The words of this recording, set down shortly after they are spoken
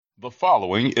The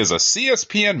following is a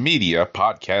CSPN Media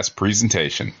podcast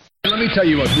presentation. Let me tell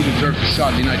you about who deserves a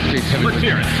shot in the United States heavyweight. Let's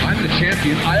hear it. I'm the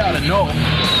champion. I ought to know.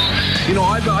 You know,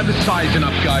 I've been sizing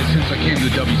up guys since I came to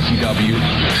the WCW.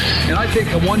 And I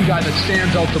think the one guy that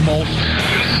stands out the most,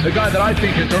 the guy that I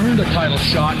think has earned a title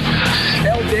shot,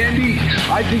 El Dandy,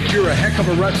 I think you're a heck of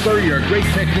a wrestler. You're a great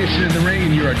technician in the ring,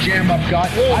 and you're a jam-up guy.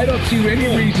 I don't see any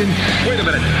reason. Wait a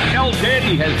minute. El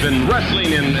Dandy has been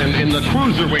wrestling in the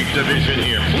cruiserweight division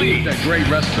here. Please. He's a great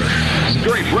wrestler. He's a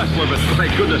great wrestler, but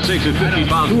thank goodness sakes, he's 50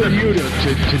 pounds. Who are you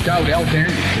to doubt El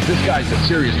Dandy? This guy's a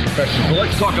serious professional. Well,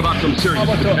 let's talk about some serious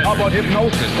How about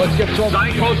hypnosis? Let's get so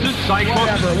psychosis.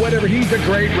 Whatever. He's a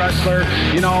great wrestler,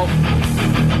 you know.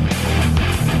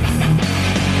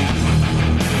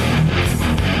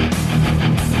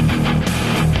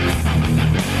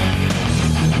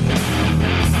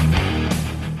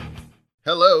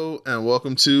 Hello and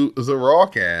welcome to the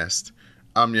Rawcast.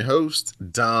 I'm your host,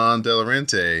 Don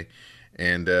Delarente,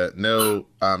 and no,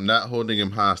 I'm not holding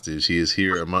him hostage. He is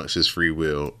here amongst his free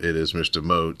will. It is Mr.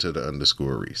 Mo to the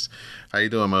underscore Reese. How you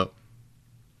doing, Mo?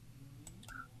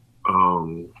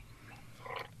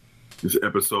 This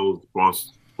episode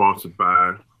sponsored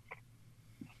by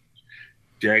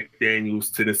Jack Daniel's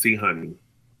Tennessee Honey.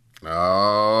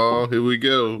 Oh, here we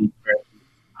go.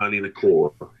 Honey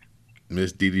liqueur.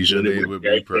 Miss Didi Janae would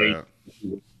be proud.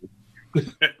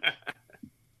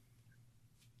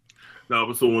 Now,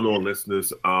 what's going on,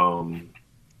 listeners?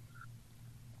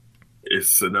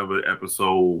 It's another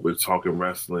episode. We're talking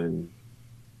wrestling.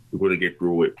 We're going to get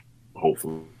through it,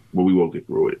 hopefully. Well, we won't get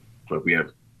through it, but we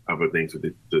have other things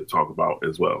to talk about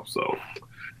as well. So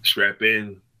strap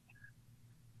in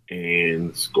and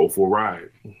let's go for a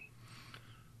ride.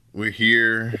 We're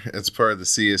here as part of the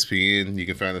CSPN. You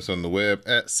can find us on the web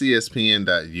at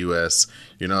cspn.us.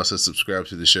 You can also subscribe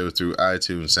to the show through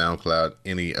iTunes, SoundCloud,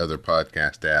 any other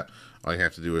podcast app. All you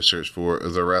have to do is search for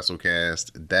the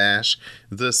WrestleCast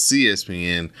the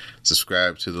CSPN.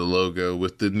 Subscribe to the logo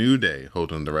with the New Day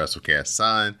holding the WrestleCast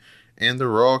sign, and the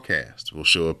Rawcast will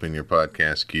show up in your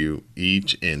podcast queue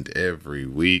each and every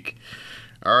week.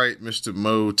 All right, Mr.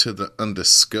 Mo to the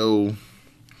underscore.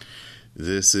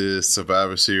 This is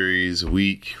Survivor Series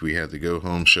week. We have the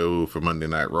go-home show for Monday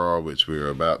Night Raw, which we are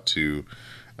about to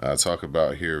talk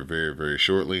about here very, very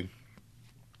shortly.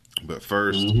 But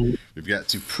first, we've got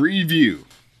to preview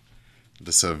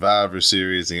the Survivor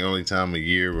Series, the only time of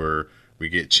year where we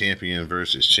get champion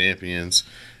versus champions,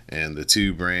 and the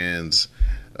two brands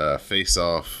face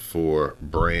off for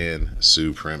brand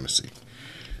supremacy.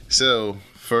 So,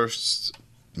 first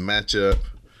matchup,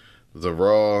 the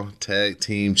Raw Tag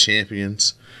Team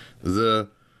Champions, the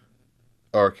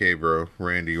RK Bro,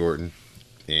 Randy Orton,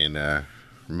 and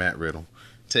Matt Riddle,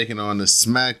 taking on the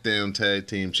SmackDown Tag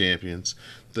Team Champions,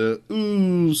 the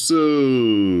Usos.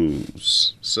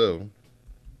 So,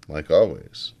 like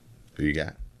always, who you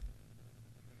got?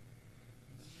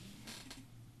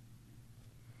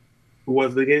 Who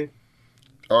was it again?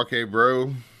 RK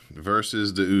Bro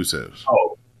versus the Usos.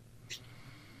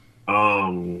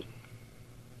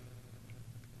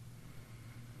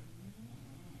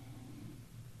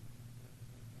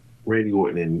 Randy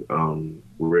Orton and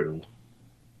Riddle.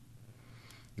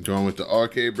 Going with the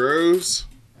RK Bros.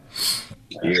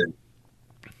 Yeah.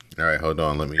 All right, hold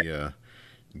on. Let me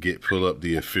pull up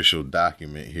the official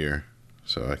document here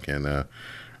so I can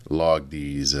log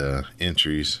these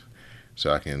entries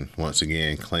so I can once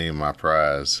again claim my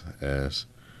prize as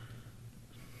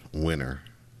winner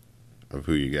of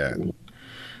who you got.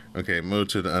 Okay, Mo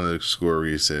to the underscore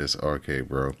Reese says RK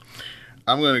Bro.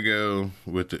 I'm going to go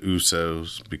with the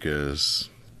Usos because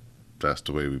that's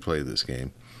the way we play this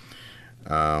game.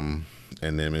 And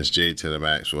then Miss J to the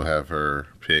Max will have her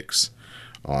picks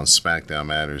on SmackDown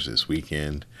Matters this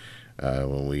weekend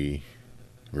when we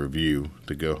review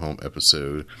the go-home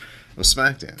episode of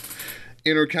SmackDown.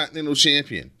 Intercontinental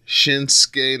Champion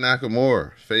Shinsuke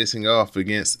Nakamura facing off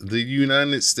against the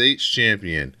United States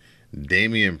Champion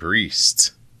Damian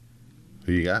Priest.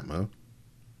 Who you got, Mo?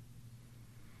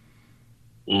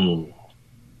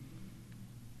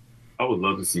 I would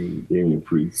love to see Damian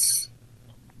Priest.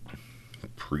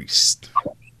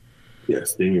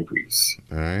 Yes, Damian Priest.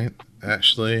 All right.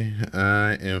 Actually,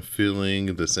 I am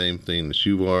feeling the same thing that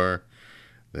you are,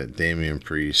 that Damian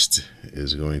Priest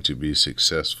is going to be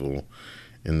successful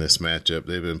in this matchup.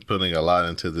 They've been putting a lot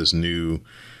into this new,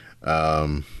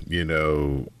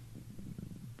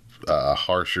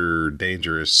 harsher,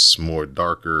 dangerous, more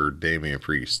darker Damian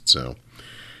Priest. So,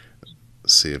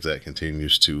 see if that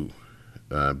continues to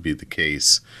be the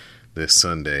case this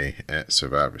Sunday at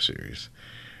Survivor Series.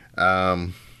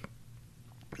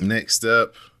 Next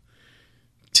up,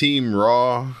 Team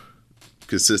Raw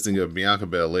consisting of Bianca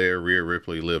Belair, Rhea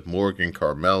Ripley, Liv Morgan,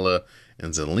 Carmella,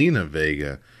 and Zelina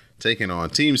Vega, taking on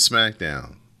Team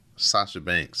SmackDown, Sasha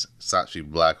Banks, Sachi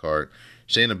Blackheart,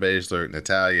 Shayna Baszler,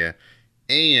 Natalya,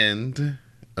 and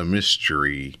a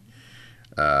mystery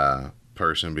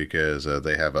person because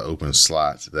they have an open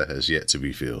slot that has yet to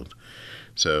be filled.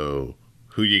 So,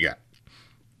 who you got?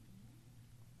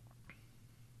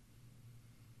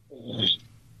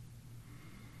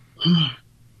 It's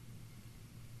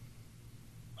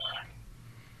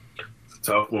a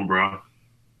tough one, bro.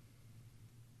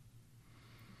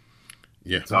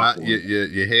 Yeah,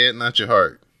 your head, not your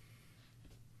heart.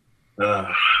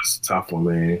 It's a tough one,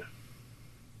 man.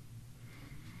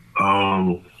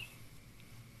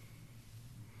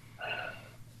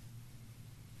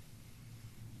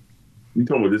 You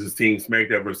talking about this is Team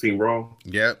SmackDown versus Team Raw?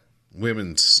 Yep,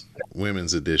 women's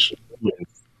edition.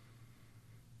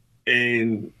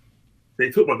 And they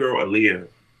took my girl Aaliyah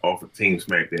off of Team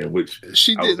SmackDown, which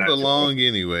she didn't belong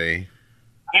anyway.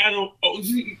 I don't.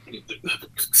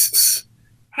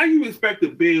 How you expect to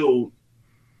build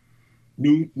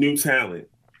new talent?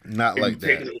 Not like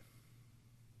that.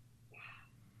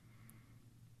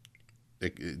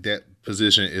 That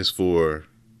position is for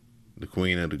the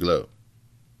Queen of the Globe.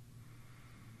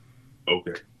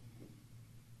 Okay.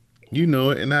 You know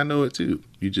it, and I know it too.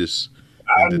 You just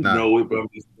I know it, but I'm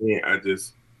just saying. I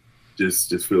just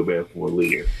feel bad for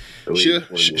Aaliyah.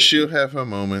 She'll have her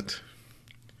moment.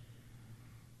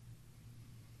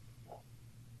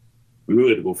 We really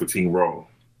had to go for Team Raw.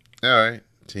 All right,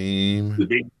 Team. Because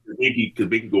Becky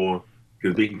going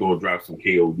to drop some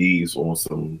KODs on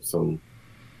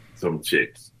some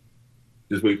chicks.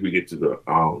 Just wait till we get to the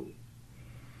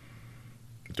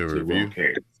review.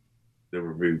 The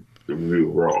review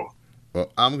of Raw.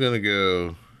 Well, I'm gonna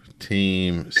go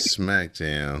Team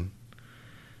SmackDown.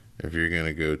 If you're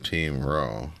gonna go Team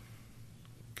Raw,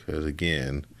 because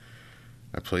again,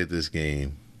 I played this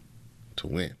game to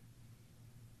win.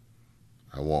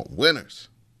 I want winners.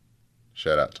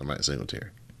 Shout out to Mike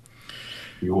Singletary.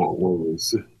 You want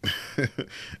winners?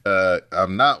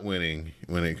 I'm not winning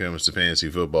when it comes to fantasy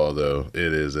football, though.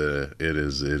 It is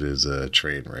a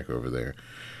train wreck over there.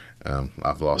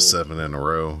 I've lost 7 in a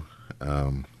row.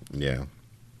 Yeah,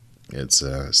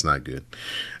 it's not good.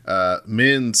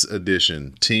 Men's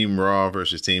edition: Team Raw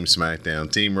versus Team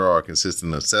SmackDown. Team Raw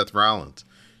consisting of Seth Rollins,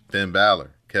 Finn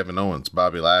Balor, Kevin Owens,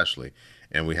 Bobby Lashley,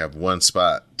 and we have one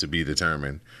spot to be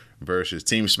determined. Versus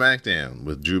Team SmackDown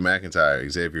with Drew McIntyre,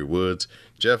 Xavier Woods,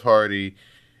 Jeff Hardy,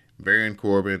 Baron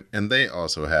Corbin, and they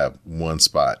also have one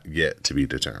spot yet to be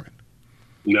determined.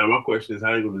 Now, my question is,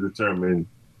 how are you going to determine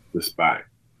the spot?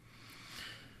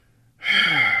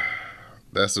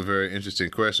 That's a very interesting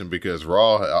question because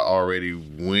Raw already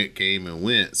came and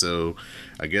went. So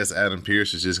I guess Adam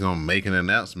Pearce is just going to make an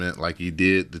announcement like he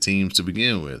did the teams to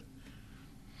begin with.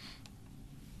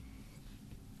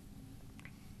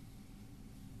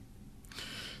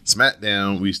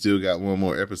 SmackDown, we still got one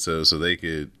more episode, so they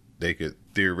could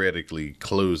theoretically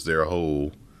close their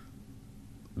hole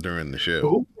during the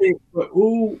show.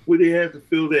 Who would they have to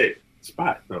fill that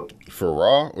spot though? For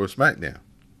Raw or SmackDown?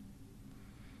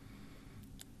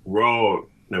 Raw,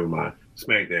 never mind.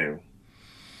 SmackDown.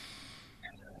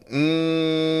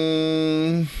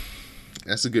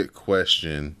 That's a good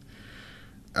question.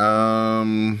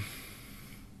 I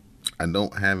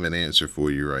don't have an answer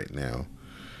for you right now.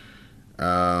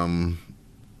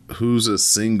 Who's a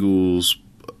singles?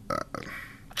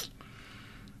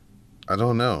 I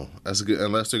don't know. That's good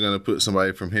unless they're gonna put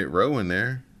somebody from Hit Row in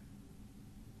there.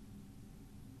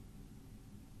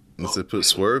 Unless they put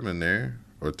Swerve in there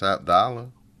or Top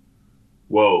Dollar.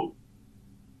 Whoa.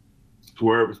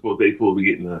 Swerve is supposed to be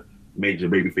getting a major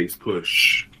babyface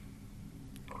push.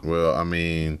 Well, I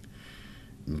mean,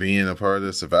 being a part of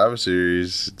the Survivor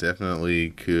Series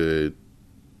definitely could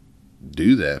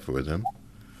do that for them.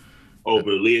 Oh,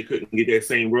 but Leah couldn't get that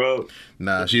same rub?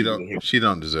 Nah, she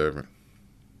don't deserve it.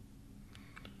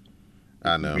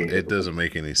 I know. It doesn't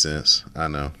make any sense. I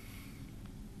know.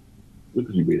 Look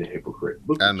at you being a hypocrite.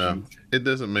 I know. It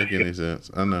doesn't make any sense.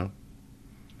 I know.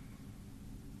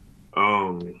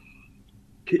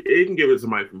 It can give it to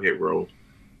somebody from Hit Row.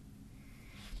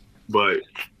 But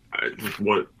I just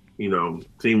want,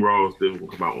 Team Raw still will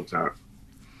come out on top.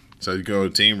 So you go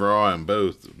Team Raw and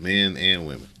both men and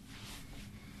women.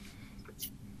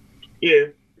 Yeah,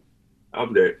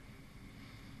 I'm there.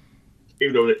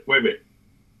 Even though, wait a minute.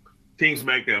 Team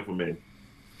SmackDown for men.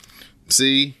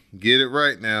 See, get it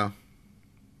right now.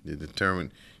 You're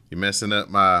messing up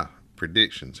my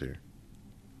predictions here.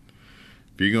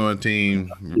 If you're going Team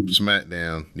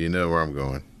SmackDown, you know where I'm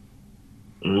going.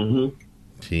 Mm-hmm.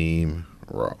 Team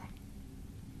Raw.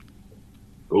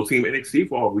 Go Team NXT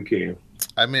for all we can.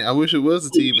 I mean, I wish it was a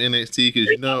Team NXT because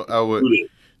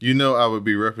I would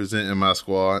be representing my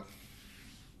squad.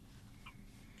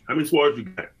 How many squads you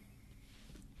got?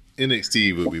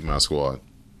 NXT would be my squad.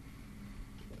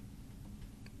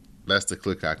 That's the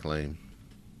click I claim.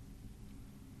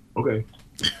 Okay.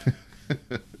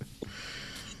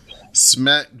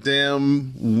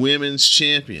 SmackDown Women's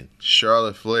Champion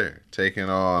Charlotte Flair taking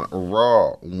on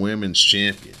Raw Women's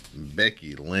Champion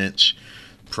Becky Lynch.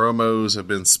 Promos have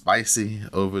been spicy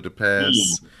over the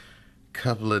past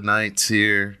couple of nights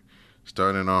here,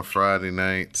 starting on Friday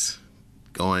night,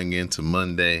 going into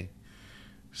Monday.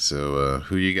 So,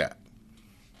 who you got?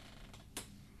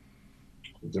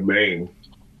 The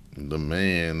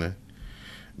man.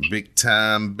 Big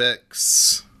Time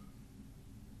Bex.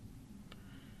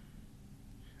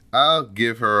 I'll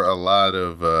give her a lot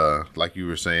of, like you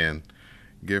were saying,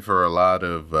 give her a lot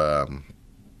of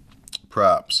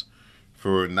props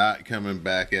for not coming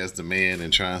back as the man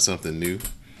and trying something new.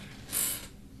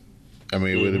 I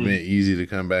mean, it would have been easy to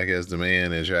come back as the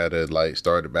man and try to, like,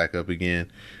 start it back up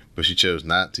again, but she chose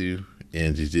not to,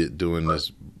 and she did doing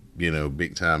this,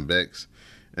 Big Time Bex,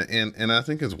 and I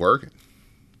think it's working.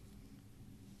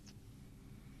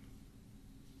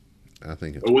 I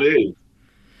think it's it is.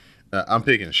 I'm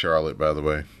picking Charlotte, by the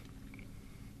way.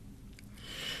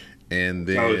 And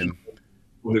then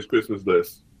on his Christmas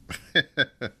list.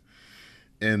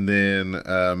 And then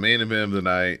main event of the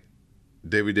night,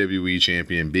 WWE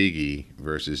Champion Big E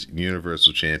versus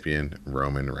Universal Champion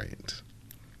Roman Reigns.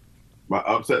 My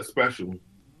upset special.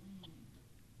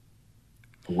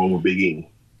 I'm going with Big E.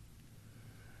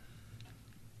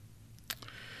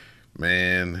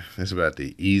 Man, it's about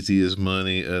the easiest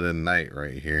money of the night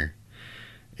right here.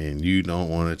 And you don't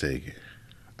want to take it.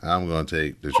 I'm going to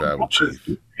take the Tribal Chief.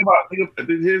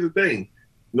 Here's the thing.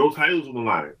 No titles on the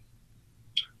line.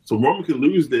 So Roman can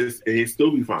lose this and he'd still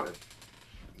be fine.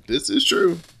 This is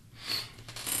true.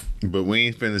 But we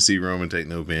ain't finna see Roman take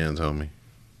no bans, homie.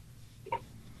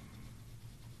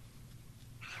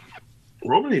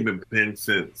 Roman ain't been pinned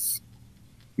since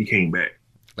he came back.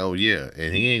 Oh, yeah.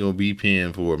 And he ain't going to be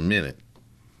pinned for a minute.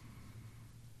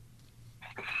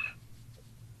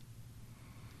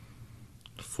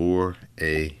 For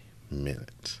a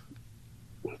minute.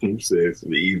 He says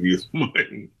the easiest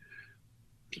money.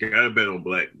 You gotta bet on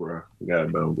black, bro. You gotta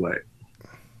bet on black.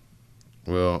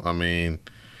 Well, I mean,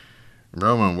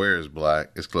 Roman wears black.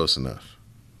 It's close enough.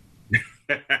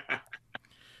 Did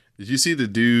you see the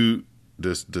dude,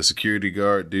 the security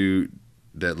guard dude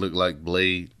that looked like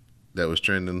Blade that was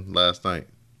trending last night?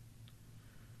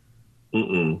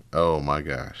 Oh my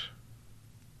gosh.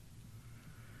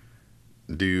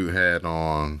 Dude had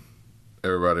on,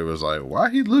 everybody was like, why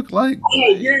he look like Blade?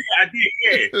 Oh yeah, I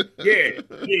did. Yeah.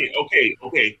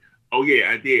 Okay. Oh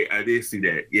yeah, I did see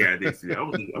that. Yeah, I did see that.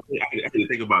 I didn't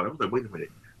think about it. I was like, wait a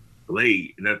minute,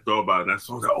 Blade, and I thought about it. And I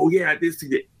saw that. Oh yeah, I did see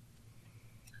that.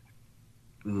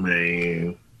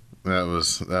 Man, that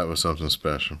was something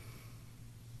special.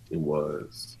 It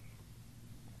was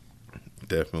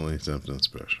definitely something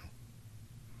special.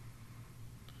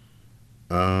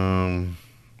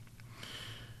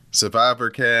 Survivor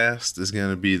Cast is going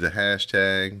to be the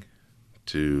hashtag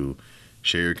to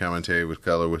share your commentary with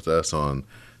color with us on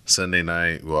Sunday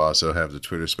night. We'll also have the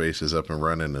Twitter Spaces up and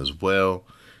running as well.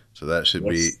 So that should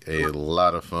be a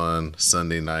lot of fun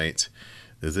Sunday night,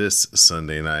 this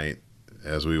Sunday night,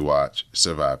 as we watch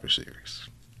Survivor Series.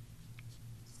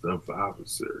 Survivor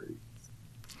Series.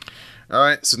 All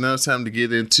right, so now it's time to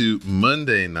get into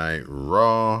Monday Night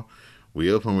Raw. We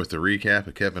open with a recap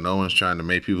of Kevin Owens trying to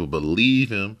make people believe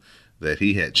him that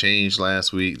he had changed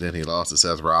last week. Then he lost to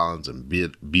Seth Rollins and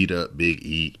beat up Big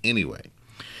E anyway.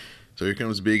 So here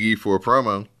comes Big E for a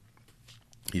promo.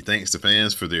 He thanks the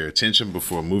fans for their attention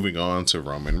before moving on to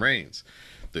Roman Reigns.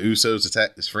 The Usos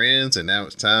attacked his friends, and now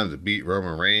it's time to beat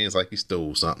Roman Reigns like he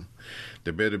stole something.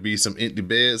 There better be some empty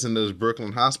beds in those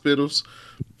Brooklyn hospitals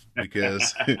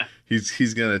because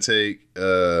he's gonna take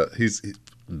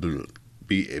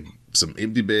some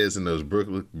empty beds in those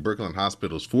Brooklyn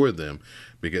hospitals for them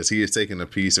because he has taken a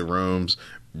piece of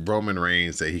Roman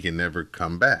Reigns that he can never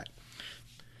come back.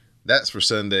 That's for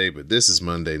Sunday, but this is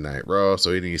Monday Night Raw,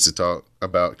 so he needs to talk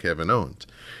about Kevin Owens.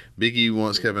 Big E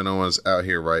wants Kevin Owens out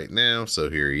here right now, so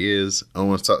here he is.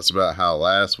 Owens talks about how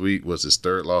last week was his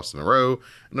third loss in a row,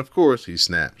 and of course he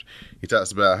snapped. He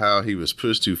talks about how he was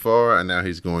pushed too far, and now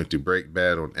he's going to break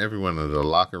bad on everyone in the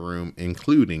locker room,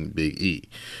 including Big E.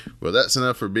 Well, that's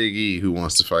enough for Big E, who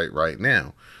wants to fight right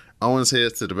now. Owens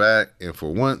heads to the back, and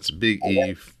for once, Big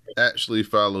E actually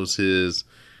follows his.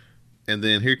 And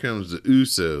then here comes the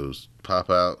Usos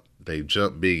pop out. They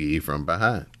jump Big E from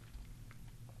behind.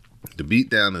 The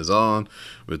beatdown is on,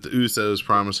 with the Usos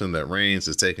promising that Reigns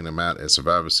is taking them out at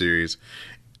Survivor Series.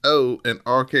 Oh, and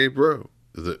RK Bro,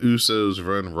 the Usos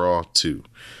run Raw too.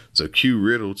 So cue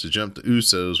Riddle to jump the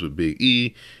Usos with Big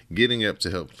E, getting up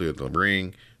to help clear the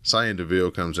ring. Sonya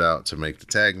Deville comes out to make the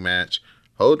tag match.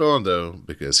 Hold on though,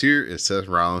 because here is Seth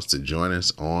Rollins to join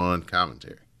us on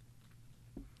commentary.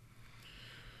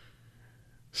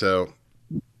 So,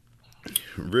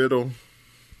 Riddle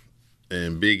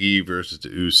and Big E versus the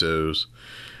Usos.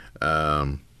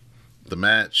 The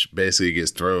match basically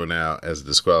gets thrown out as a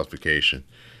disqualification.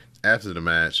 After the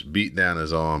match, beatdown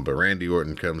is on, but Randy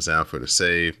Orton comes down for the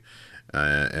save,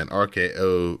 and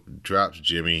RKO drops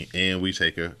Jimmy, and we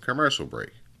take a commercial break.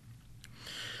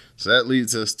 So that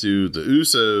leads us to the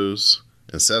Usos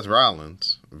and Seth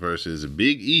Rollins versus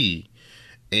Big E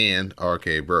and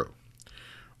RK Bro.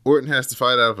 Orton has to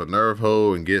fight out of a nerve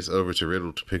hole and gets over to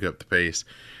Riddle to pick up the pace.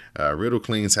 Riddle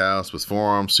cleans house with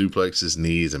forearms, suplexes,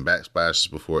 knees, and back splashes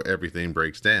before everything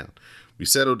breaks down. We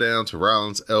settle down to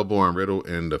Rollins elbowing Riddle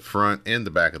in the front and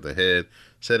the back of the head,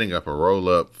 setting up a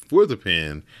roll-up for the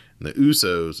pin, and the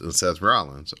Usos and Seth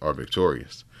Rollins are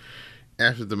victorious.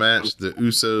 After the match, the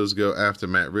Usos go after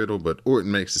Matt Riddle, but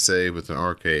Orton makes the save with an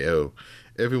RKO.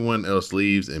 Everyone else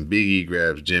leaves, and Big E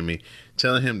grabs Jimmy,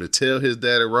 telling him to tell his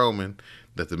daddy Roman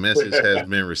that the message has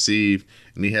been received,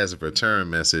 and he has a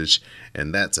return message,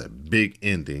 and that's a big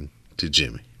ending to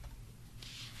Jimmy.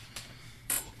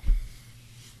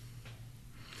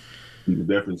 You can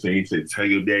definitely say, he said, tell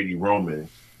your daddy Roman.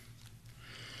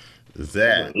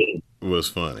 That was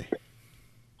funny.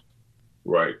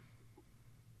 Right.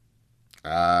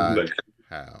 I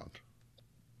howled.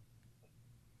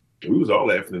 We was all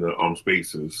laughing in the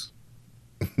spaces.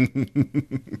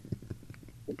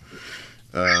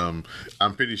 I'm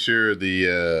pretty sure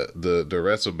the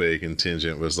WrestleBay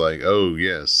contingent was like, oh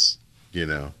yes, you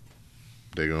know,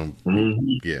 they're gonna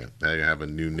they're gonna have a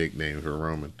new nickname for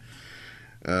Roman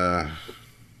on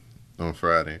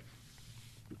Friday.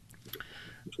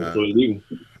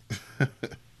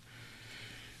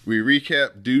 We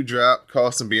recap Doudrop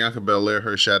costing Bianca Belair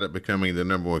her shot at becoming the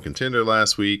number one contender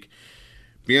last week.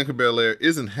 Bianca Belair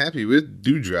isn't happy with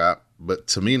Doudrop, but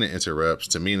Tamina interrupts.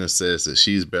 Tamina says that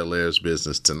she's Belair's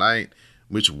business tonight,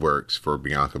 which works for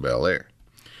Bianca Belair.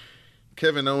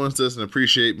 Kevin Owens doesn't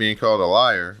appreciate being called a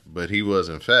liar, but he was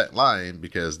in fact lying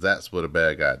because that's what a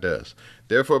bad guy does.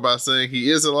 Therefore, by saying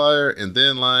he is a liar and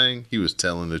then lying, he was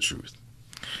telling the truth.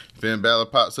 Finn Balor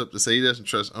pops up to say he doesn't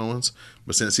trust Owens,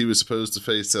 but since he was supposed to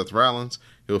face Seth Rollins,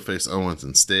 he'll face Owens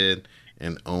instead,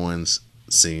 and Owens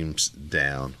seems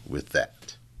down with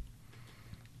that.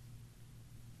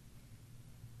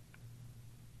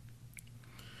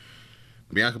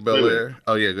 Bianca Belair.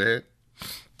 Oh yeah, go ahead.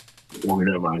 Well,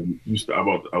 never mind. You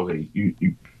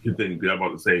continue. I'm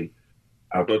about to say,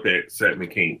 I thought that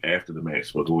segment came after the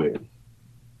match, but go ahead.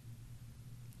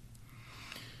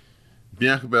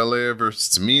 Bianca Belair versus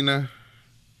Tamina.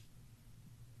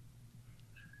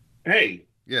 Hey.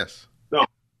 Yes. No.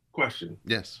 Question.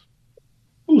 Yes.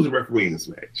 Who's the referee in this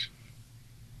match?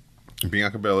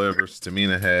 Bianca Belair versus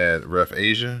Tamina had Ref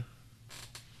Asia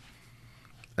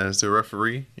as the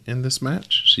referee in this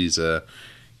match. She's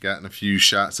gotten a few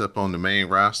shots up on the main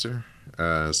roster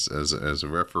as a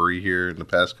referee here in the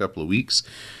past couple of weeks.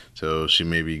 So she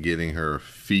may be getting her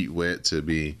feet wet to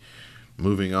be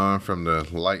moving on from the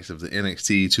likes of the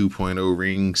NXT 2.0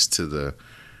 rings to the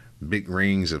big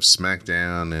rings of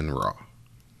SmackDown and Raw.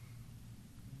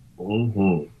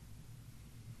 Mm-hmm.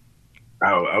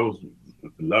 I was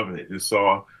loving it. Just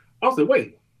saw, I was like,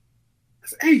 wait,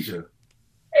 it's Asia.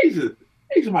 Asia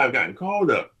might have gotten called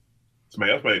up.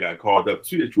 Somebody else might have gotten called up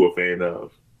too that you were a fan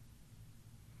of.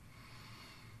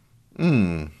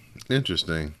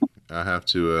 Interesting. I have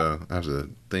to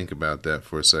think about that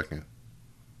for a second.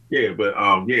 Yeah, but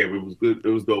it was good. It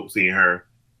was dope seeing her.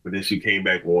 But then she came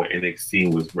back on NXT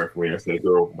and was refereeing. I said,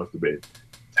 girl must have been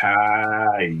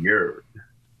tired.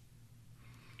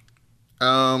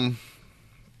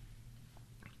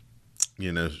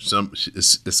 You know,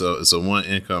 it's a one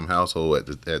income household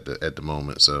at the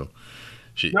moment. So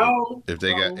if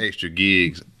they got extra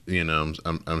gigs, you know,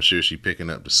 I'm sure she's picking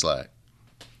up the slack.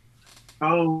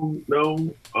 No.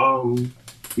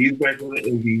 He's back on the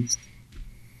indies.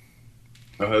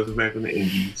 Her husband's back on the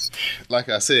indies. Like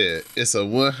I said, it's a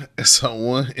one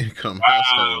income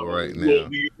household right now.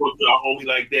 You put your homie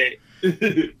like that.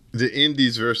 The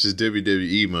indies versus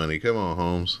WWE money. Come on,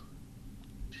 Holmes.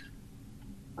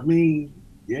 I mean,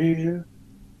 yeah.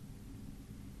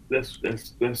 That's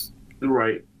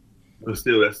right. But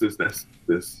still, that's this. That's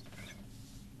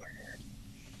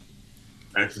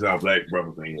just our black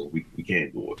brother thing. We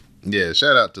can't do it. Yeah,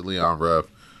 shout out to Leon Ruff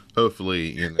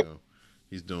hopefully,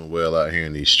 he's doing well out here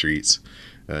in these streets,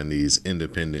 in these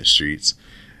independent streets.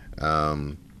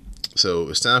 So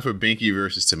it's time for Binky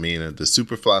versus Tamina. The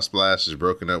Superfly Splash is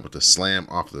broken up with a slam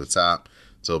off the top.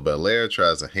 So Belair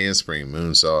tries a handspring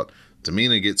moonsault.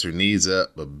 Tamina gets her knees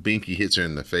up, but Binky hits her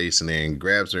in the face and then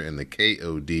grabs her in the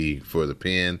KOD for the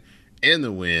pin and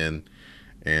the win.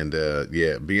 And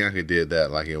Bianca did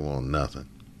that like it wasn't nothing.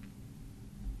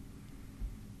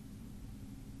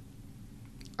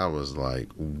 I was like,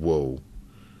 whoa.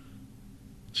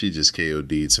 She just KO'd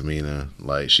Tamina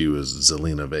like she was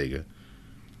Zelina Vega.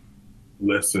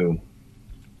 Listen.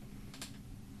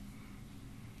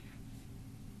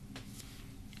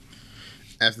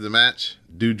 After the match,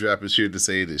 Doudrop is here to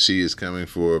say that she is coming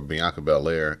for Bianca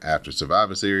Belair after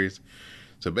Survivor Series.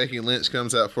 So Becky Lynch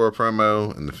comes out for a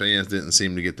promo, and the fans didn't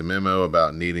seem to get the memo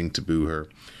about needing to boo her.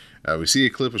 We see a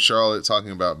clip of Charlotte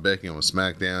talking about Becky on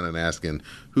SmackDown and asking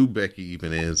who Becky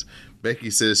even is.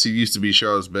 Becky says she used to be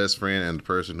Charlotte's best friend and the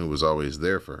person who was always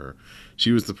there for her.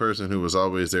 She was the person who was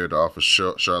always there to offer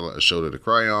Charlotte a shoulder to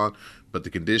cry on, but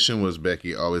the condition was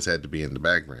Becky always had to be in the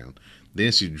background.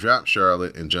 Then she dropped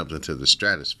Charlotte and jumped into the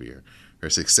stratosphere. Her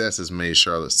success has made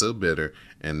Charlotte so bitter,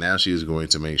 and now she is going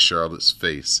to make Charlotte's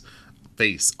face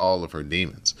all of her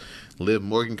demons. Liv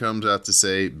Morgan comes out to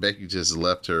say Becky just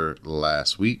left her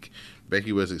last week.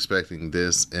 Becky was expecting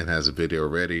this and has a video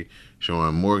ready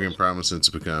showing Morgan promising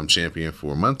to become champion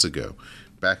 4 months ago.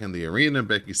 Back in the arena,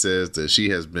 Becky says that she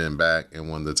has been back and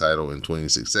won the title in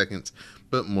 26 seconds,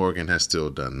 but Morgan has still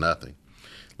done nothing.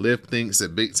 Liv thinks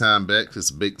that Big Time Bex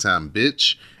is Big Time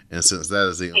Bitch, and since that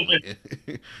is the only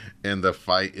and the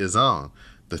fight is on.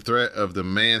 The threat of the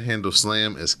manhandle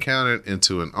slam is countered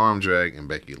into an arm drag, and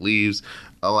Becky leaves,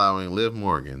 allowing Liv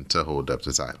Morgan to hold up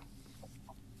the title.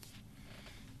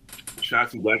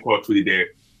 Shotzi Blackheart tweeted that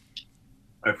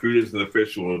I feel this is an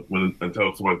official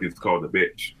until someone gets called a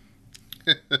bitch.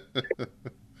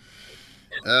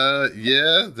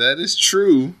 Yeah, that is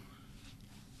true.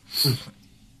 She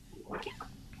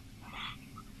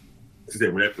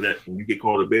said when you get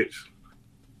called a bitch,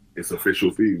 it's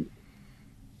official for you.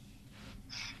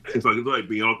 It's like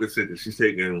Bianca said that she's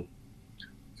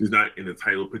not in the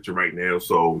title picture right now,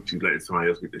 so she's letting somebody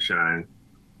else get the shine,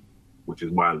 which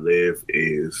is why Liv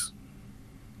is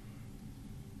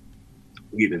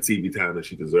getting the TV time that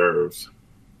she deserves.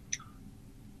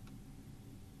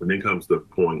 But then comes the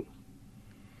point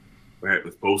what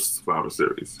happens post Survivor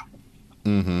Series.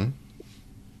 Mm-hmm.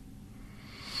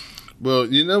 Well,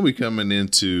 we coming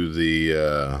into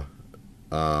the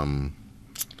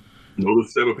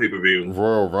Notice seven pay-per-view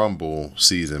Royal Rumble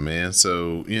season, man.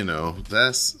 So,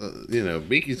 that's,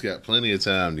 Binky's got plenty of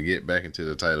time to get back into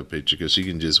the title picture because she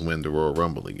can just win the Royal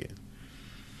Rumble again.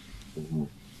 Mm-hmm.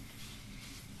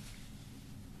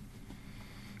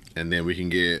 And then we can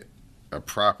get a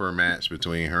proper match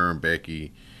between her and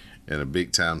Becky in a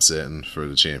big time setting for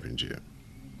the championship.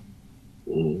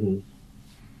 Mm-hmm.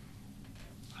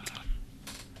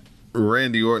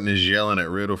 Randy Orton is yelling at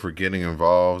Riddle for getting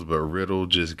involved, but Riddle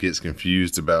just gets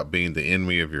confused about being the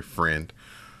enemy of your friend.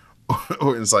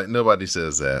 Orton's like, nobody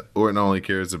says that. Orton only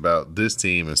cares about this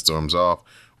team and storms off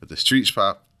with the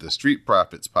Street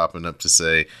Profits popping up to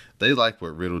say they like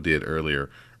what Riddle did earlier.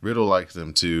 Riddle likes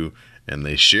them too, and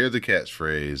they share the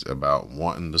catchphrase about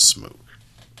wanting the smoke.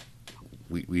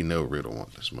 We know Riddle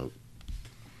wants the smoke.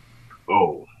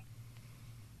 Oh.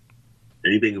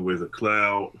 Anything with a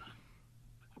cloud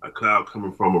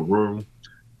coming from a room,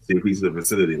 see if he's in the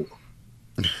vicinity.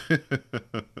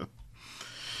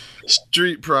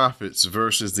 Street Profits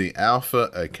versus the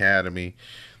Alpha Academy.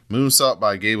 Moonsault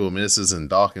by Gable misses and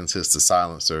Dawkins hits the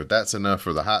silencer. That's enough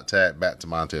for the hot tag back to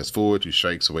Montez Ford, who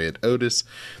strikes away at Otis.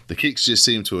 The kicks just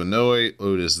seem to annoy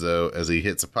Otis, though, as he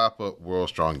hits a pop-up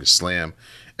World's Strongest Slam.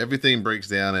 Everything breaks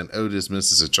down and Otis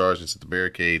misses a charge into the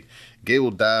barricade. Gable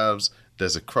dives,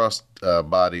 does a cross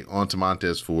body onto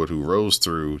Montez Ford, who rolls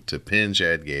through to pin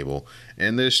Chad Gable,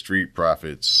 and the Street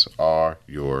Profits are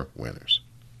your winners.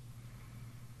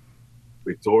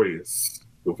 Victorious.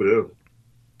 Good for them.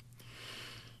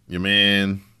 Your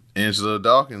man Angelo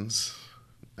Dawkins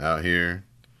out here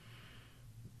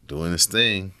doing his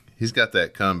thing. He's got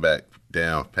that comeback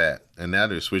down pat, and now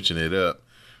they're switching it up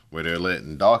where they're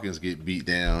letting Dawkins get beat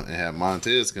down and have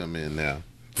Montez come in now.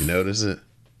 You notice it?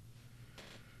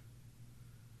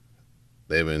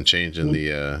 They've been changing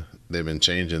the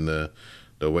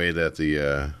way that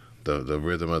the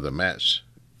rhythm of the match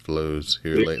flows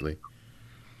here lately.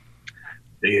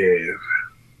 Yeah.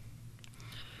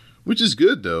 Which is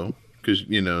good though, because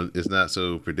it's not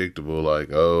so predictable. Like,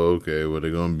 oh, okay, well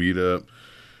they're gonna beat up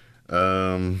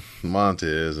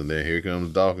Montez, and then here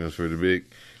comes Dawkins for the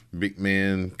big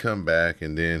man come back,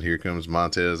 and then here comes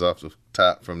Montez off the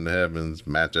top from the heavens,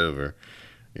 match over.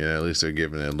 You know, at least they're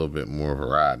giving it a little bit more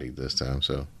variety this time,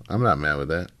 so I'm not mad with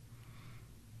that.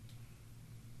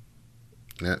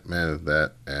 Not mad at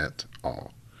that at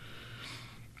all.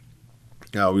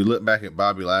 Now, we look back at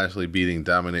Bobby Lashley beating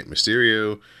Dominic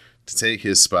Mysterio to take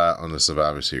his spot on the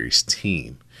Survivor Series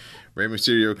team. Rey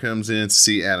Mysterio comes in to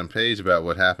see Adam Page about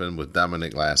what happened with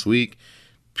Dominic last week.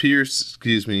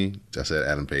 Adam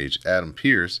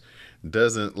Pearce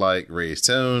doesn't like Rey's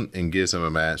tone and gives him a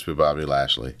match with Bobby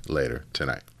Lashley later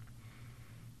tonight.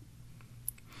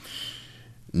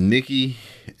 Nikki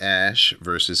Ash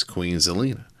versus Queen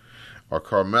Zelina. Our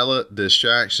Carmella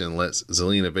distraction lets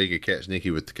Zelina Vega catch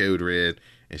Nikki with the code red,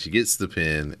 and she gets the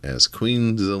pin as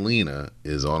Queen Zelina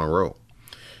is on a roll.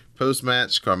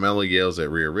 Post-match, Carmella yells at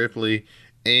Rhea Ripley,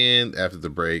 and after the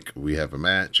break, we have a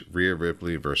match, Rhea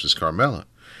Ripley versus Carmella.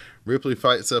 Ripley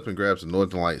fights up and grabs a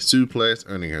Northern Light suplex,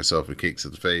 earning herself a kick to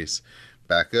the face.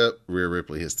 Back up, Rhea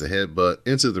Ripley hits the headbutt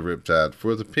into the Riptide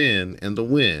for the pin and the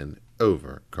win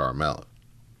over Carmella.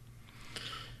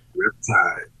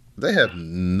 Riptide. They have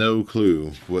no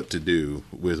clue what to do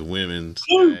with women's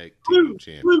tag team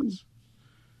champions.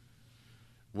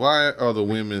 Why are the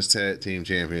women's tag team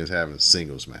champions having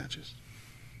singles matches?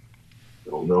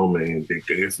 I don't know, man. They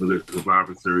guess with the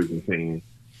Survivor Series and saying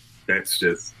that's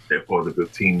just that part of the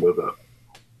team with up.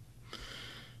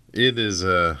 It is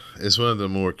it's one of the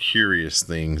more curious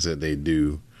things that they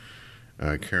do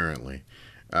currently.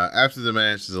 After the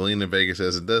match, Zelina Vega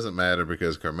says it doesn't matter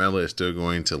because Carmella is still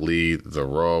going to lead the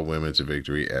Raw Women to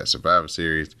victory at Survivor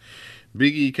Series.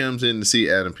 Big E comes in to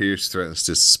see Adam Pearce, threatens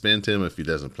to suspend him if he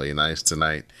doesn't play nice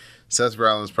tonight. Seth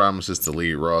Rollins promises to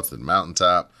lead Raw to the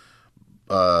mountaintop,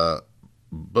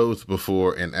 both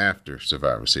before and after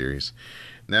Survivor Series.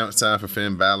 Now it's time for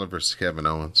Finn Balor versus Kevin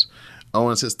Owens.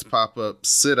 Owens hits the pop-up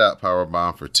sit-out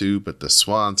powerbomb for 2, but the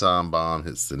Swanton bomb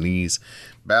hits the knees.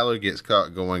 Balor gets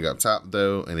caught going up top,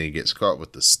 though, and he gets caught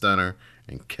with the stunner,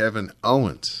 and Kevin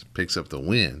Owens picks up the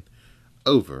win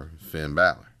over Finn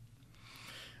Balor.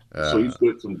 So you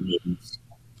skipped some things.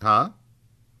 Huh?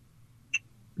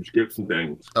 You skipped some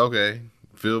things. Okay.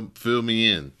 Fill me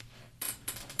in.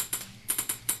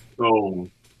 So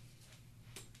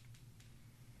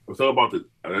let's talk about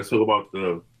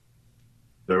the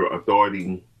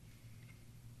authority.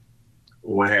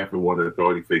 What happened? One of the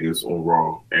authority figures on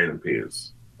Raw, Adam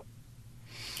Pearce.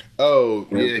 Oh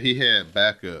yeah, he had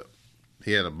backup.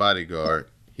 He had a bodyguard.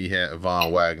 He had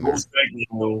Von Wagner.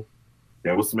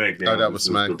 That was SmackDown. Oh, that was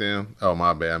SmackDown. Oh,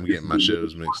 my bad. I'm getting my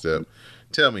shows mixed up.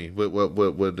 Tell me what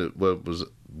was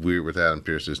weird with Adam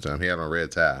Pearce this time? He had on a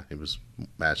red tie. He was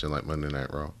matching like Monday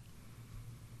Night Raw.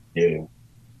 Yeah.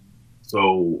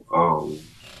 So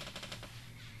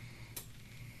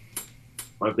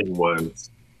my thing was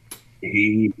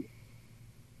I'm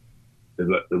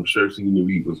sure he knew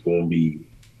he was going to be,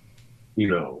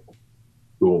 doing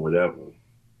whatever.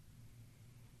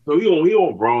 So he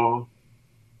on Raw.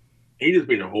 He just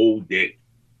made a whole deck.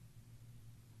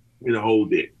 Big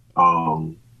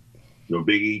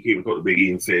E came and talked to Big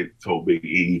E and told Big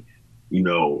E, I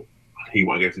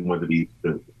guess he wanted to be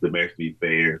the match to be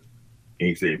fair. And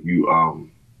he said, if you at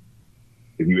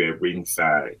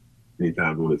ringside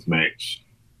anytime during this match,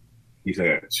 he said,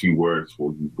 I got 2 words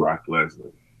for you, Brock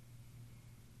Lesnar.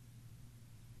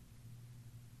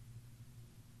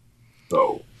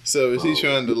 So is he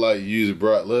trying to use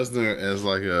Brock Lesnar as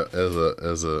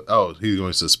he's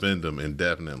going to suspend him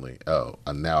indefinitely? Oh,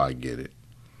 now I get it.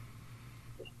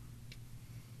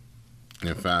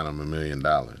 And fine him $1 million.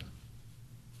 I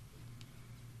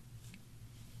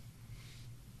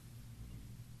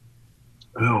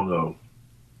don't know.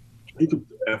 He took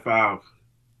the F5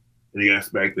 and he got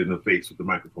smacked in the face with the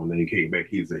microphone. Then he came back.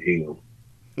 He's a heel.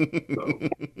 So.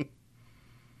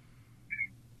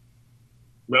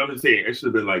 But I'm just saying, it should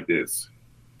have been like this.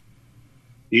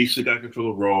 He should have got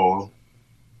control of Raw.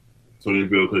 Sonya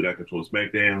Deville could have got control of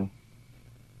SmackDown.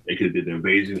 They could have did the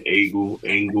invasion angle,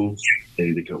 and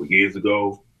they did a couple years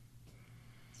ago.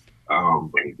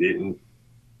 But he didn't.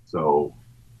 So.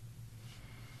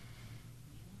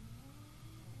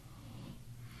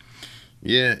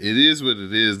 Yeah, it is what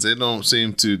it is. They don't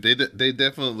seem to. They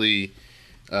definitely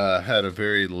had a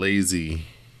very lazy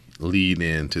lead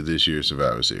in to this year's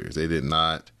Survivor Series. They did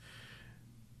not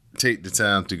take the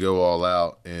time to go all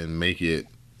out and make it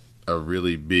a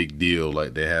really big deal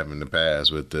like they have in the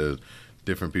past with the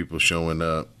different people showing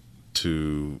up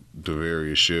to the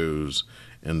various shows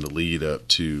and the lead up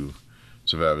to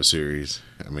Survivor Series.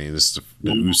 I mean, the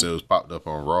Usos popped up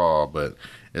on Raw, but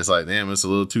it's like, damn, it's a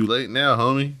little too late now,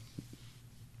 homie.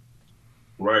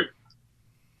 Right.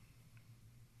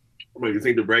 Well, you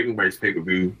think the Bragging Rights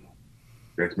pay-per-view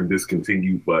that's been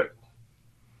discontinued, but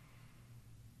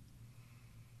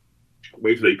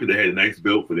wait till they could have had a nice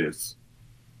build for this.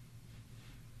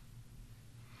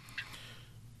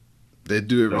 They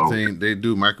do everything. They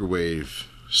do microwave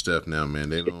stuff now,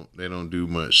 man. They don't do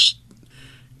much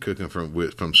cooking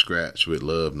from scratch with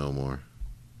love no more.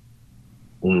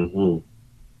 Mm-hmm.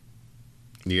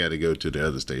 You got to go to the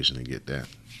other station to get that.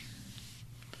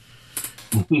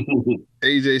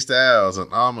 AJ Styles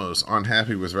and Almost aren't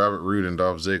happy with Robert Roode and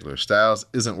Dolph Ziggler. Styles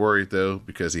isn't worried though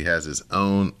because he has his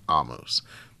own Almost.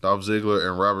 Dolph Ziggler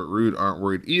and Robert Roode aren't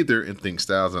worried either and think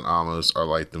Styles and Almost are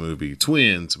like the movie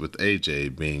Twins, with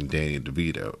AJ being Danny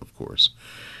DeVito, of course.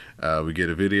 We get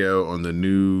a video on the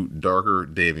new, darker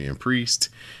Damian Priest.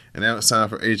 And now it's time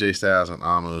for AJ Styles and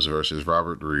Almost versus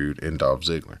Robert Roode and Dolph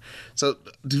Ziggler. So,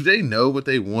 do they know what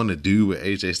they want to do with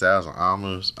AJ Styles and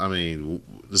Almost? I mean,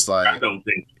 it's like, I don't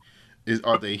think.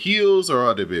 Are they heels or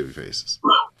are they baby faces?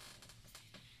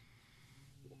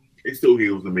 It still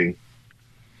heals to me.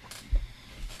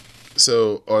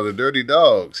 So, are the Dirty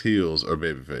Dogs heels or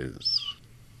baby faces?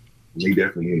 They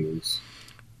definitely heals.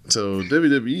 So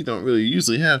WWE don't really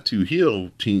usually have two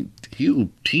heel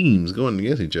teams going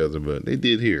against each other, but they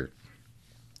did here.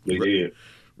 They did.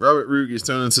 Robert Roode gets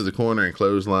thrown into the corner and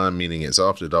clothesline, meaning it's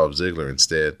off to Dolph Ziggler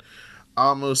instead.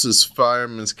 Almost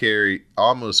fireman carry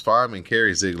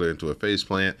Ziggler into a face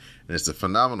plant, and it's a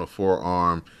phenomenal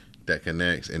forearm that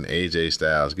connects, and AJ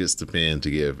Styles gets the pin to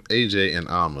give AJ and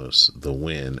Almost the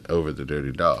win over the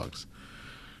Dirty Dogs.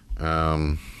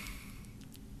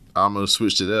 Almost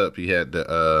switched it up. He had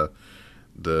the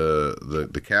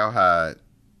cowhide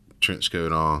trench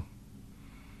coat on.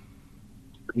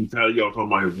 I can tell y'all talking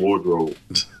about his wardrobe.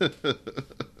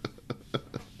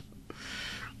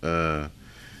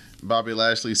 Bobby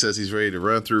Lashley says he's ready to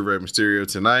run through Rey Mysterio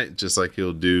tonight, just like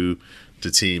he'll do to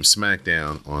Team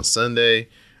SmackDown on Sunday.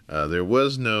 There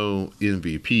was no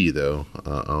MVP, though.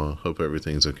 I hope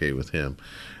everything's okay with him.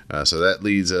 So that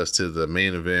leads us to the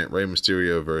main event, Rey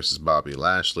Mysterio versus Bobby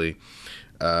Lashley.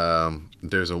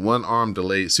 There's a one-arm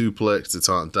delayed suplex to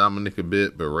taunt Dominic a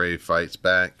bit, but Rey fights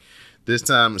back. This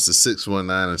time it's a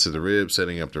 619 into the rib,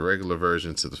 setting up the regular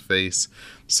version to the face.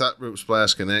 Top rope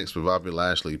splash connects, but Bobby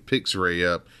Lashley picks Rey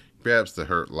up, grabs the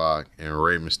hurt lock, and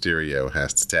Rey Mysterio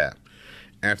has to tap.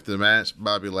 After the match,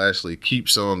 Bobby Lashley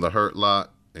keeps on the hurt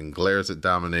lock and glares at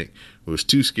Dominic, who is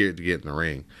too scared to get in the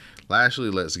ring. Lashley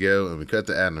lets go, and we cut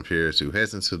to Adam Pearce, who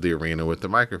heads into the arena with the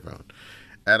microphone.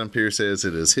 Adam Pearce says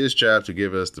it is his job to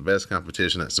give us the best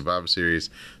competition at Survivor Series,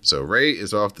 so Rey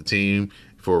is off the team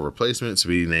for a replacement to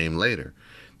be named later.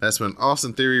 That's when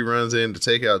Austin Theory runs in to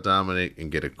take out Dominic and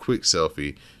get a quick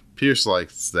selfie. Pearce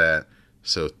likes that,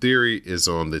 so Theory is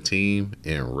on the team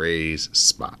in Rey's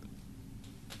spot.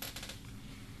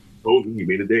 Oh, he's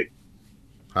being a dick.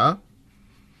 Huh?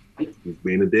 He's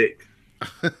being a dick.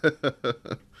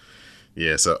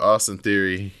 Yeah, so Austin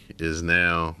Theory is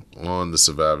now on the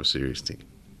Survivor Series team.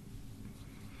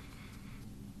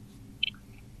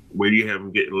 Where do you have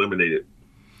him get eliminated?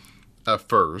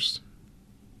 First.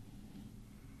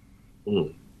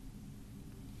 Mm.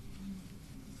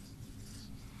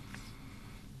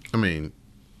 I mean,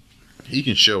 he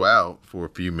can show out for a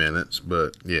few minutes,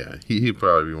 but yeah, he'd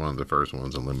probably be one of the first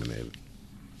ones eliminated.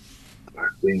 I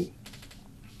think.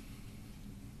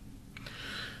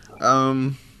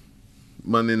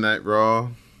 Monday Night Raw,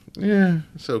 yeah,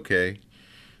 it's okay.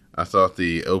 I thought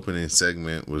the opening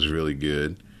segment was really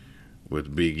good,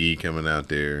 with Big E coming out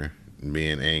there and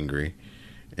being angry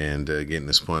and getting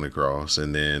his point across,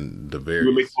 and then the very.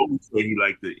 You make Kobe say he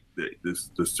liked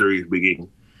the serious Big E.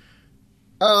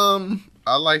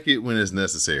 I like it when it's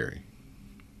necessary.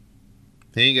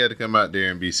 He ain't got to come out there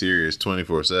and be serious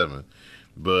 24/7,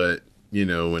 but you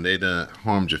know when they done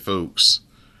harmed your folks,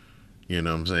 you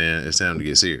know what I'm saying, it's time to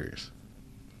get serious.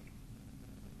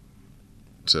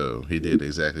 So he did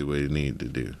exactly what he needed to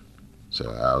do. So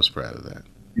I was proud of that.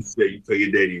 You say you tell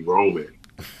your daddy Roman.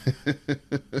 You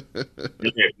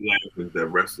had me laughing the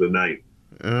rest of the night.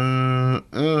 I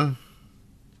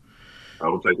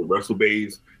was like the Russell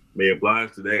Bays may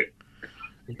oblige to that.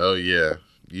 Oh yeah,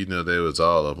 you know they was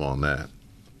all up on that,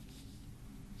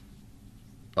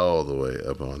 all the way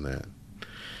up on that.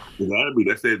 It gotta be.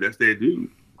 That's their dude.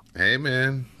 Hey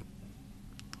man,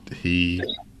 he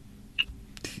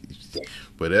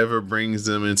whatever brings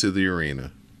them into the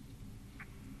arena.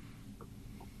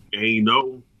 And you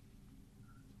know,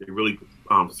 they really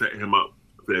set him up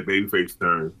for that babyface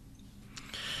turn.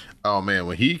 Oh man,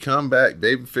 when he come back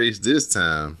babyface this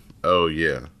time, oh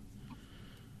yeah.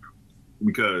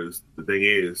 Because the thing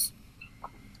is,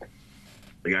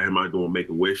 they got him out doing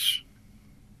Make-A-Wish.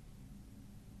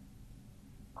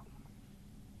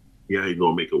 Yeah, he's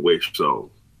gonna make a wish, so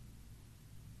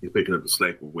he's picking up the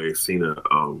slack where Cena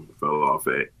fell off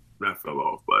at. Not fell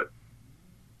off, but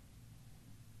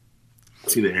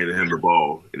Cena handed him the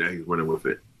ball, and now he's running with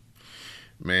it.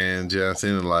 Man, John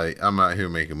Cena, like, I'm out here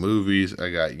making movies. I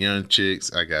got young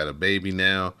chicks. I got a baby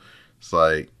now. It's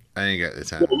like, I ain't got the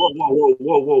time. Whoa, whoa, whoa,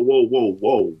 whoa, whoa, whoa,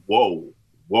 whoa, whoa,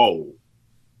 whoa,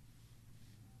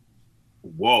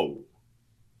 whoa.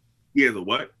 He has a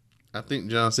what? I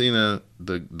think John Cena,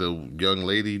 the young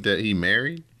lady that he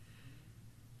married,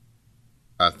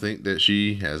 I think that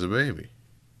she has a baby.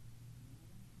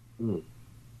 I'm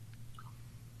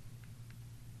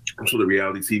sure the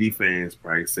reality TV fans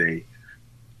probably say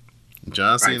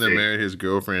John Cena married his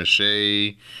girlfriend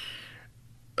Shay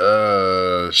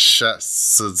Shahzadia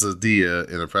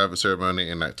in a private ceremony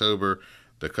in October.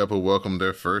 The couple welcomed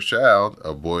their first child,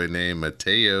 a boy named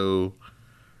Mateo.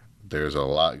 There's a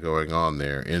lot going on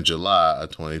there in July of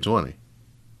 2020.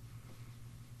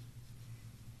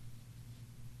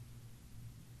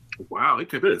 Wow, it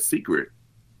kept it a secret.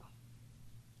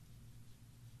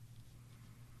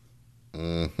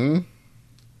 Mm-hmm.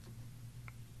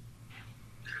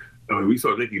 We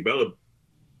saw Nikki Bella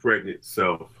pregnant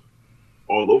self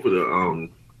all over the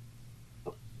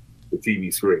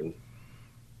TV screen.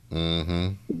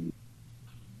 Mm-hmm.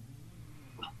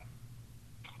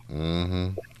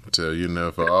 Mm-hmm. So, you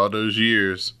know, for all those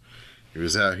years, he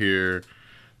was out here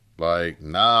like,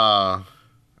 nah,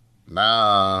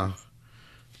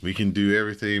 we can do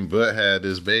everything but have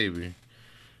this baby.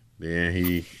 Then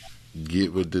he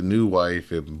get with the new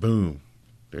wife and boom,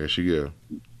 there she go.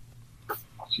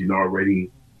 She's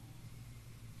already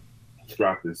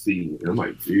dropped the seed. And I'm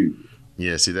like, dude.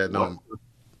 Yeah, see, that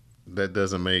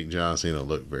doesn't make John Cena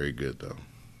look very good, though.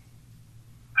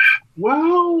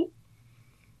 Well,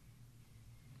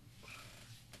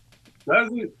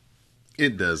 does it?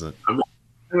 It doesn't. I mean,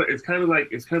 it's kind of like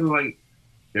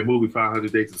that movie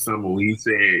 500 Days of Summer when he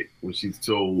said, when she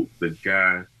told the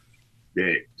guy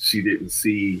that she didn't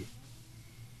see,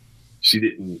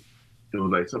 it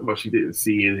was like something about she didn't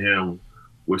see in him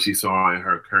what she saw in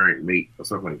her current mate or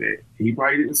something like that. He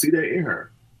probably didn't see that in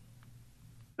her.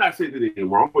 Not saying that anything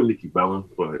wrong with Nikki Bella,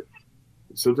 but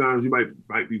sometimes you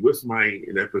might be with somebody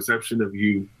and that perception of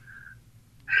you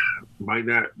might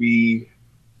not be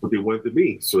what they want it to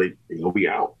be. So they'll be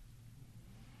out.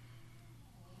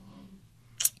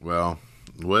 Well,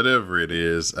 whatever it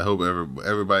is, I hope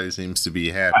everybody seems to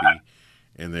be happy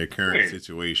in their current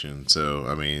situation. So,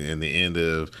 I mean, in the end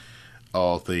of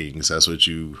all things, that's what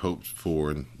you hoped for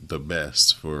and the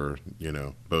best for, you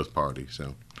know, both parties.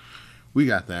 So, we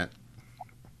got that.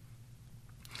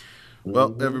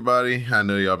 Well, everybody, I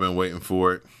know y'all been waiting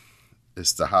for it.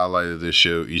 It's the highlight of this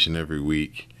show each and every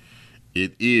week.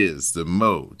 It is the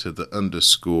Mo to the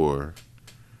 _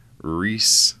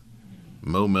 Reese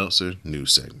Mo Meltzer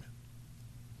news segment.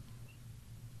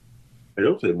 I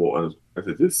don't say more. I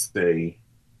said just say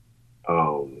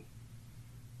Mo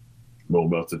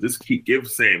Meltzer. Just give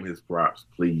Sam his props,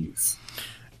 please.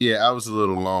 Yeah, I was a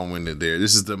little long-winded there.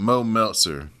 This is the Mo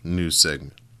Meltzer news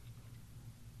segment.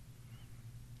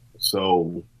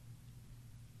 So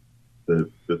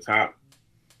the top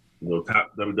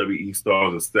WWE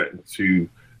stars are starting to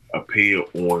appear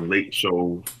on late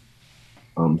show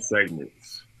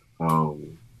segments. I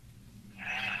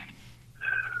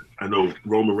know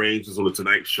Roman Reigns is on the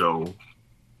Tonight Show,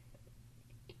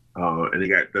 and they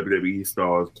got WWE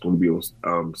stars going to be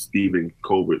on Stephen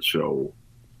Colbert's show.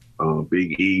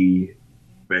 Big E,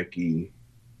 Becky,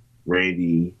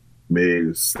 Randy,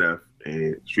 Miz, Seth,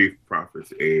 and Street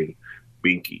Profits, and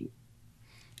Binky.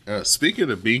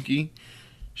 Speaking of Binky,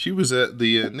 she was at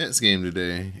the Nets game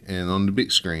today and on the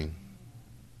big screen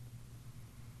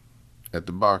at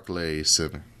the Barclays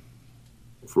Center.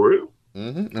 For real?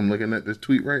 Mm-hmm. I'm looking at this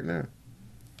tweet right now.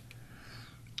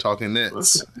 Talking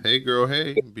Nets. Hey, girl,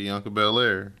 hey. Bianca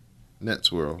Belair.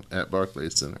 Nets World at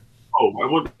Barclays Center. Oh, I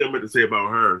want them to say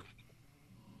about her.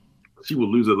 She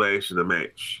will lose a lash in a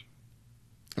match.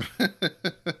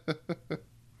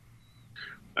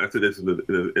 After this in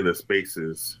the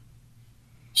spaces,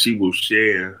 she will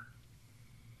share.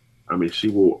 I mean, she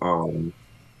will.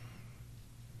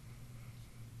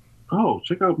 Oh,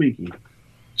 check out Mickey.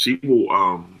 She will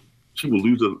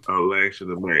lose a lash in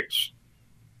the match.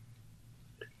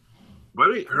 But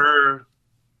I think her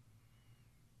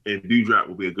and Doudrop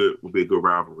will be a good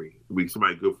rivalry. It'll be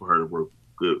somebody good for her to work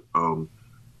good. For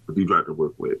Doudrop to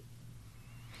work with.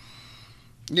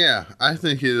 Yeah, I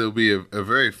think it'll be a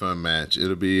very fun match.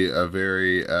 It'll be a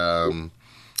very,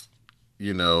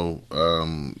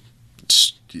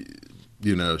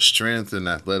 strength and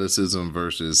athleticism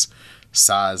versus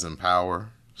size and power.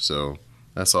 So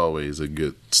That's always a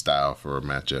good style for a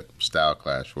matchup. Style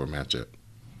clash for a matchup.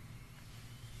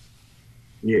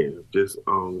 Yeah, just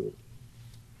I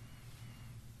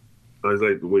was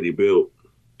like the way they built.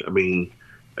 I mean,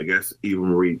 I guess Eva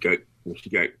Marie got when she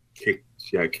got kicked,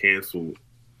 she got canceled.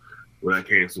 Well, not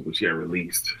canceled, but she got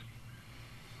released.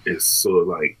 It's sort of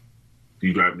like, do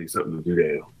you drive me something to do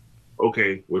that?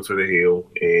 Okay, what's her the heel,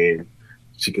 and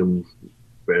she can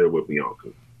battle with Bianca.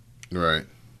 Right.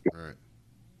 Right.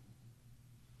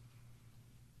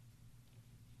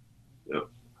 Yep.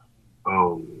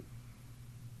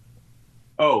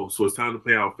 Oh, so it's time to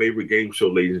play our favorite game show,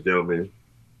 ladies and gentlemen.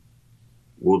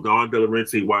 Will Dawn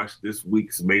Delarense watch this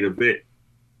week's main event?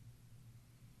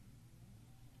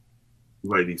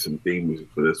 You might need some theme music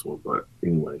for this one, but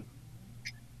anyway.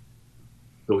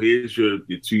 So here's your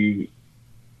two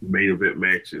main event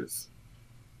matches.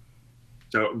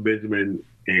 Shelton Benjamin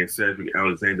and Cedric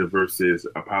Alexander versus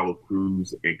Apollo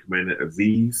Crews and Commander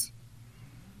Aziz.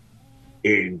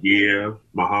 And Yair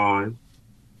Mahan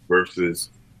versus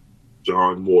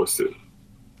John Morrison.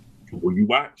 Will you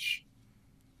watch?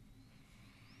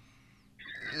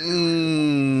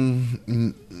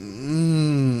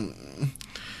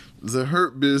 The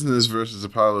Hurt Business versus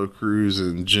Apollo Crews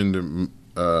and General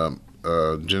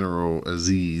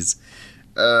Aziz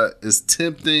is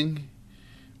tempting,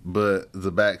 but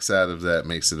the backside of that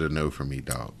makes it a no for me,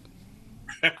 dog.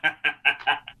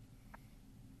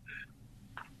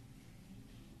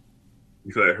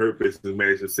 Because I heard Business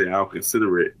Manager say, I'll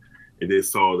consider it, and then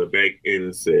saw the back end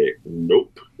and said,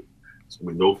 nope. It's going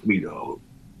to be no for me, dog.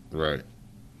 Right.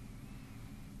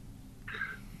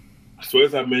 So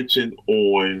as I mentioned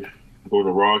on the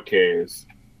broadcast,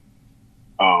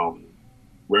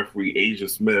 referee Asia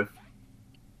Smith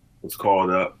was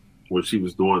called up when she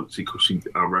was doing, she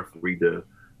refereed the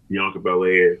Bianca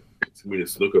Belair Tamina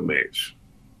Snuka match.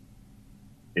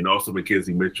 And also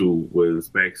Mackenzie Mitchell was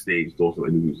backstage doing some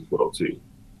interviews as well too.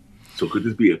 So could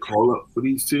this be a call up for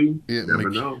these two? Yeah, Never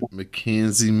know.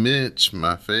 Mackenzie Mitch,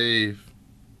 my fave.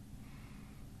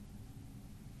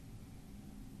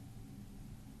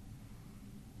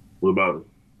 What about him?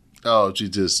 Oh, she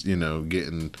just,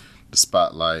 getting the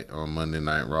spotlight on Monday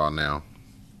Night Raw now.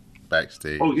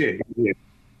 Backstage. Oh, yeah.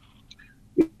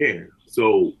 Yeah.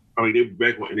 So, I mean, they're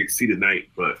back on NXT tonight,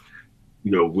 but,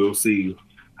 we'll see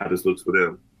how this looks for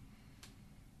them.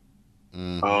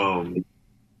 Mm-hmm.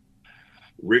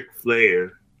 Ric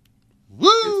Flair Woo!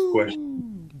 is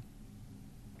questioned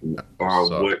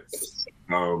what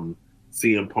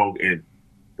CM Punk and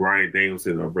Bryan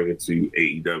Danielson are bringing to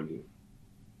AEW.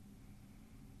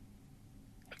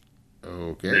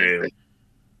 Okay. And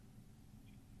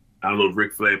I don't know if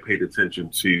Ric Flair paid attention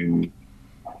to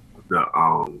the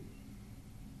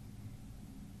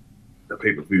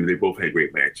pay-per-view. They both had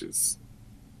great matches.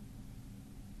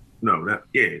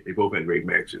 They both had great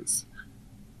matches.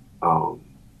 I'm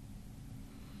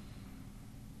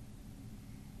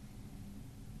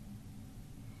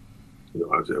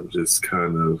just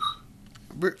kind of.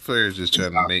 Ric Flair's just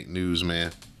trying to make news,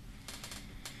 man.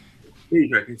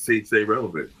 Yeah, I can stay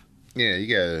relevant. Yeah,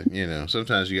 you gotta,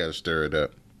 sometimes you gotta stir it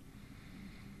up.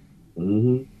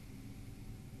 Mm-hmm.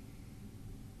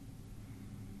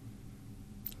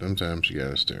 Sometimes you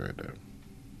gotta stir it up.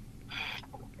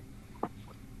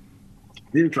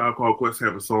 Didn't Tribe Called Quest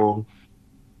have a song?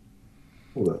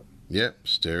 Hold up. Yep,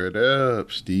 stir it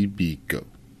up, Steve Biko.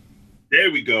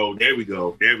 There we go. I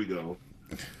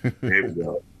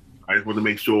just want to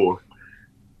make sure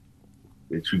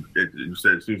that you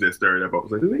said as soon as that stirred up, I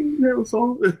was like, do they have a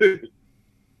song?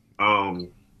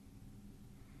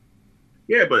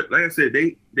 Yeah, but like I said,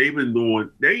 they've been doing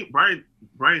Bryan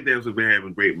Danielson been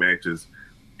having great matches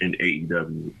in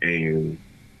AEW, and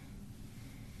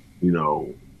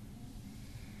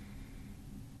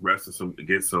wrestling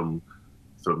against some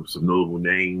notable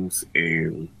names,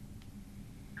 and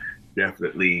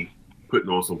definitely putting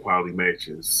on some quality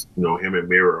matches. Him and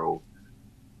Miro,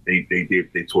 they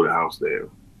tore the house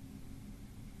down.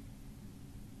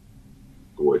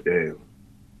 Tore it down.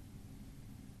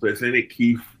 So they're saying that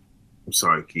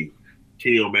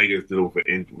Kenny Omega is dealing with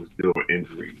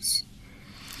injuries.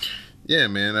 Yeah,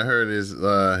 man, I heard he's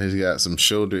got some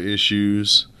shoulder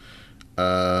issues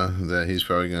that he's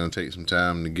probably going to take some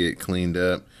time to get cleaned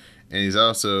up. And he's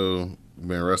also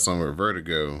been wrestling with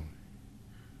vertigo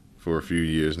for a few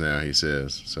years now, he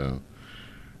says. So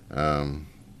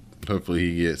hopefully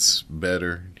he gets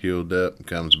better, healed up,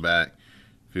 comes back,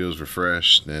 feels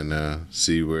refreshed, and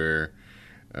see where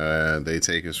they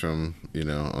take us from,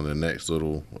 on the next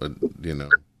little,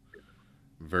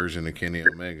 version of Kenny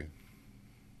Omega.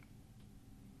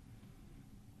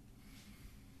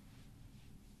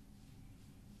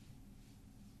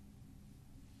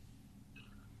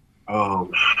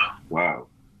 Wow.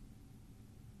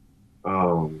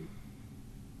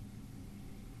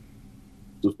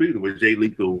 So speaking of which, Jay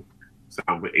Lethal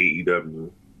signed with AEW.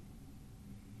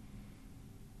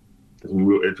 It's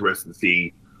real interesting to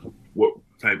see what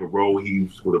type of role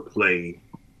he's going to play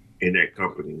in that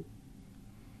company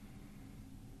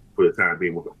for the time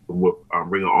being. With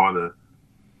Ring of Honor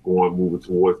moving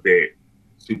towards that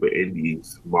Super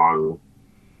Indies model,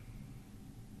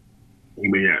 he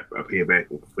may not appear back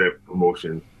with that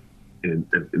promotion in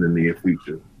the near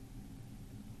future.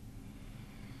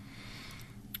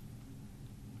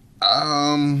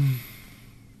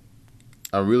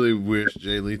 I really wish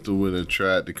Jay Lethal would have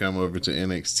tried to come over to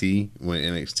NXT when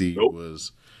NXT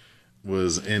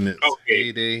was in its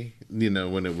heyday. You know,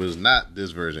 when it was not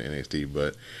this version of NXT,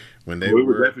 but when they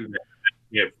were definitely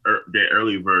that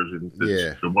early version.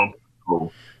 The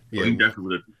 1.0. Yeah, he definitely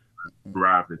would have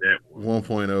thrived in that one.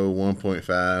 1.0,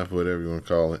 1.5, whatever you want to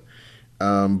call it.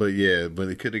 But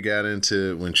it could have got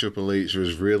into when Triple H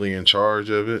was really in charge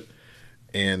of it,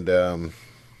 and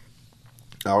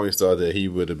I always thought that he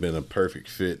would have been a perfect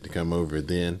fit to come over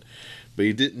then, but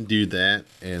he didn't do that,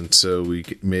 and so we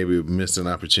maybe missed an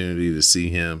opportunity to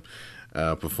see him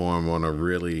perform on a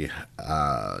really,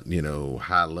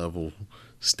 high level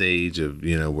stage of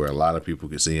where a lot of people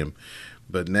could see him.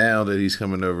 But now that he's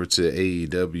coming over to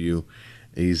AEW,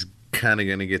 he's kind of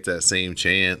going to get that same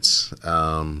chance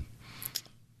in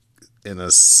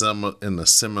a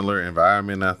similar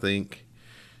environment, I think.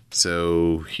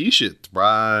 So he should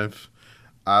thrive.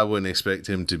 I wouldn't expect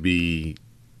him to be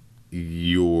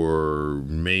your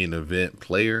main event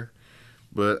player,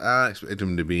 but I expect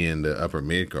him to be in the upper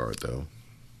mid card, though.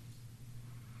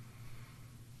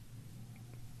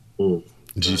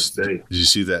 Did you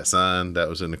see that sign that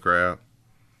was in the crowd?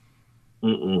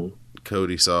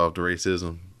 Cody solved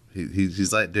racism.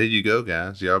 He's like, there you go,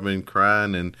 guys. Y'all been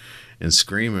crying and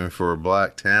screaming for a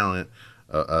black talent,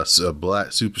 a black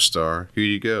superstar. Here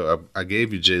you go. I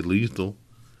gave you Jay Lethal.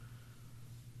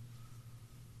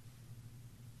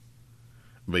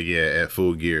 But yeah, at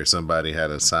Full Gear, somebody had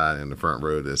a sign in the front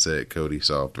row that said Cody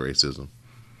solved racism.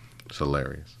 It's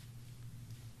hilarious.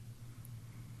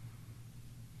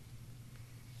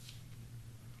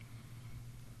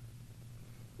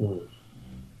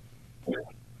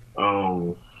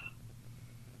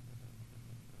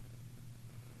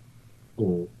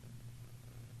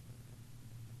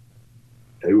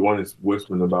 Everyone is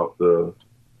whispering about the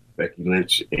Becky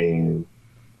Lynch and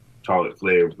Charlotte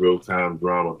Flair real-time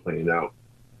drama playing out.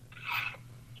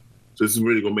 So this is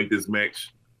really going to make this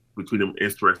match between them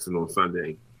interesting on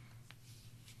Sunday.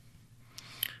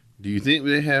 Do you think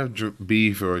they have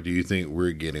beef, or do you think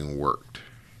we're getting worked?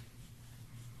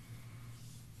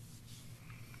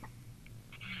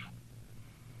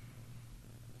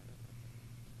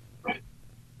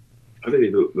 I think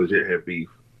they legit have beef.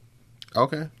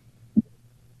 Okay.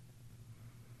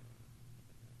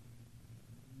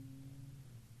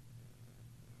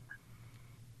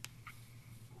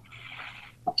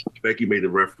 Becky made a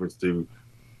reference to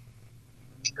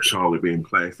Charlotte being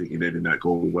classic, and that did not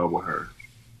go well with her.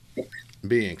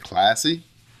 Being classy?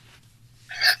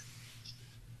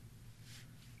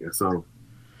 Yeah, so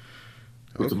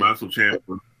Tommaso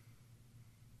Ciampa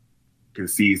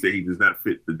concedes that he does not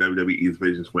fit the WWE's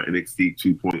vision for NXT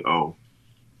 2.0.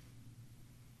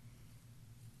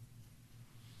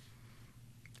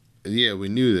 Yeah, we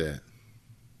knew that.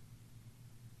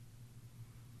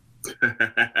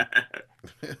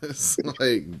 It's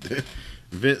like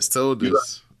Vince told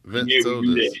us. Vince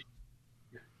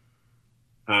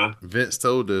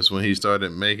told us when he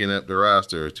started making up the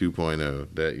roster of 2.0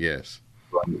 that yes.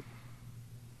 Right.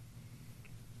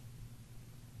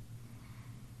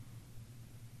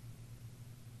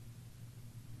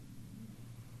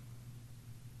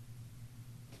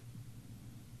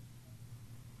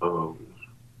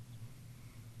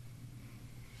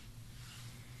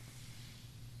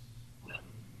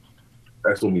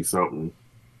 That's gonna be something,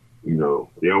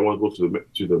 They all want to go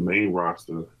to the main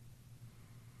roster,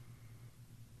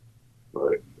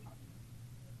 but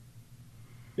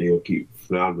they'll keep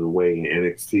floundering away in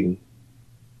NXT.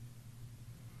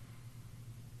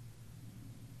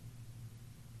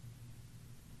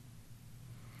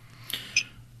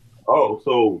 Oh,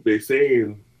 so they're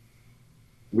saying,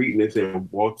 reading this and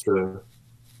Walter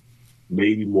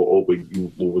maybe more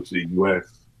open over to the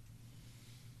U.S.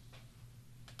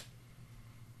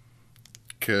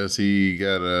 Because he's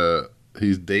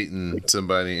dating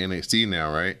somebody in NXT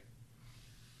now, right?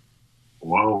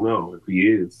 Well, I don't know if he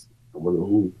is. I wonder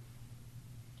who.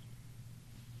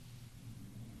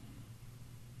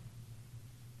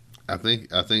 I think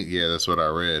yeah, that's what I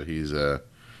read. He's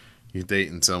He's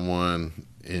dating someone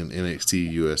in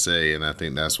NXT USA, and I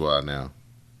think that's why now.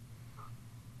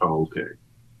 Oh, okay.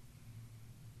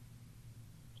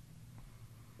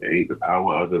 Ain't the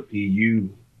power of the PU.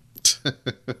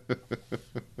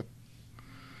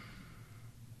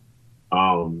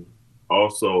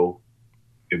 Also,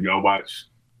 if y'all watch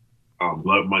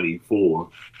Blood Money 4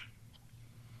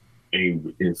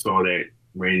 and saw that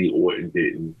Randy Orton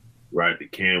didn't ride the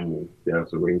camel down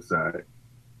to ringside,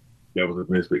 that was a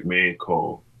Vince McMahon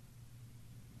call.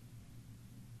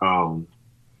 Orton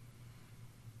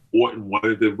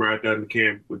wanted to ride down the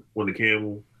camel on the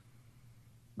camel,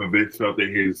 but Vince felt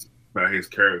that by his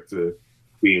character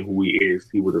being who he is,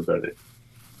 he would have done it.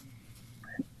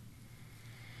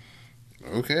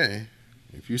 Okay,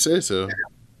 if you say so.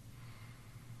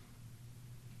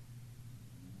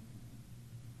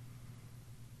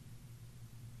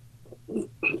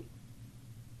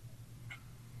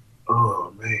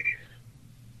 Oh man.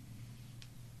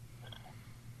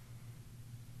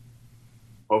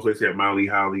 Also, they said Molly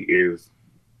Holly is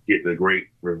getting the great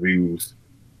reviews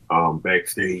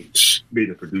backstage,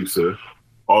 being a producer.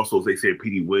 Also, they said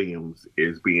Petey Williams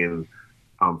is being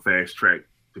fast tracked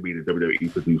to be the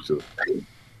WWE producer.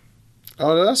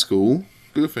 Oh, that's cool.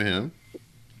 Good for him.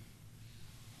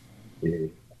 Yeah.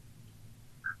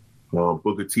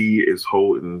 Booker T is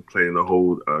planning to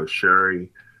hold a Sherry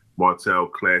Martel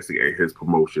Classic at his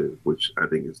promotion, which I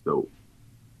think is dope.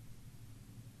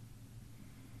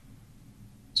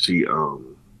 She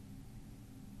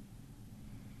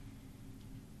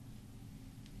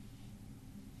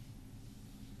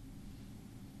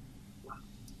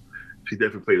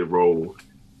definitely played a role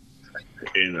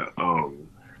in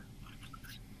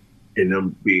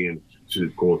them being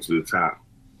going to the top.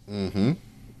 Mm-hmm.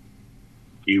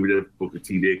 Even if Booker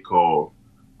T did call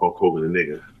Hulk Hogan a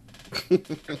nigga.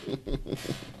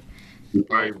 He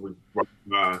probably was,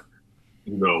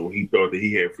 he thought that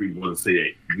he had freedom to say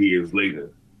that years later.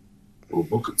 Well,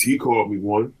 Booker T called me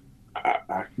one.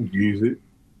 I can use it.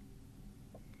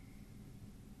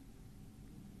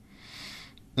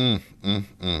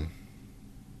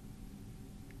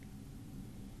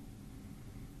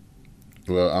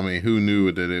 Well, I mean, who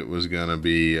knew that it was gonna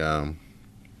be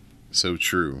so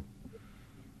true?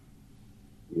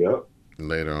 Yep.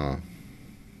 Later on.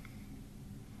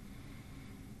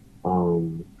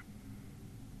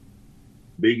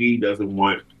 Big E doesn't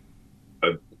want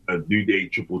a New Day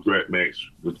triple threat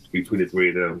match between the three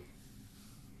of them.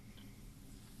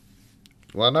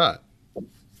 Why not?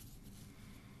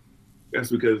 That's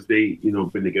because they,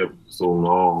 been together for so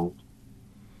long,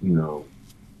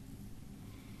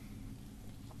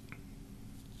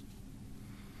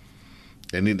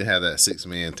 They need to have that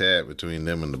 6-man tag between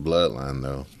them and the Bloodline,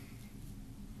 though.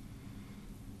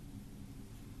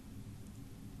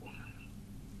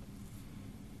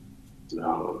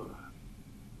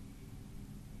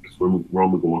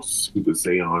 Roman going to scoop the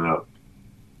Saiyan up.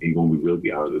 He's going to be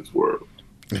really out of this world.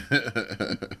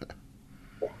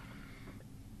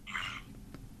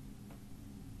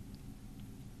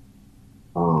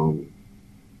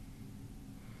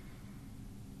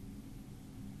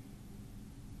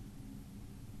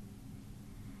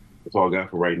 That's all I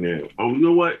got for right now. Oh, you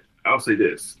know what? I'll say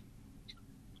this.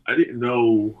 I didn't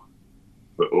know,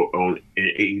 but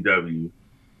in AEW,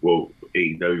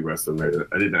 AEW wrestling,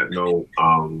 I did not know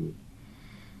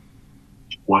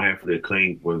one half of the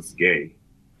Acclaim was gay.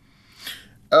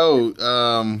 Oh,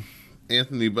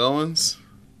 Anthony Bowens?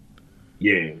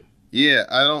 Yeah. Yeah,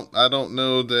 I don't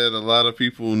know that a lot of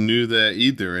people knew that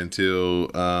either until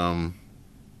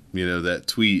that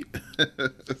tweet.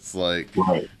 It's like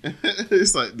right.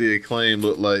 It's like the Acclaim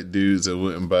looked like dudes that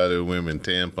wouldn't buy their women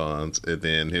tampons, and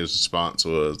then his response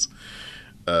was,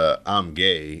 I'm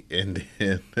gay, and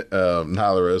then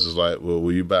Nyla Rose was like, well,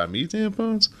 will you buy me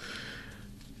tampons?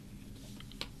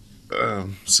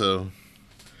 So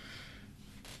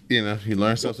you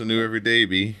learn something new every day,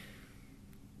 B.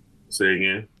 Say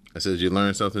again. I said you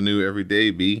learn something new every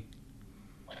day, B.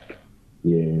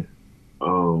 Yeah.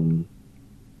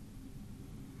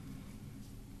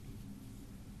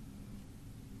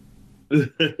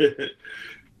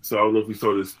 So I don't know if you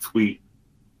saw this tweet.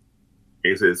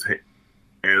 It says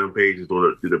Adam Page is going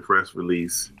to do the press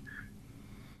release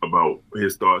about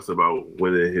his thoughts about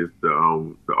winning the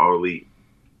All Elite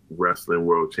Wrestling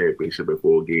World Championship at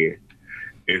Full Gear.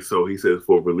 And so he says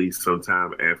for release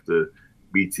sometime after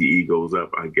BTE goes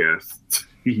up, I guess.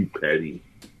 He petty.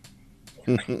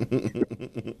 Now,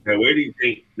 where do you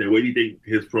think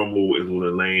his promo is going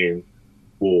to land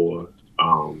for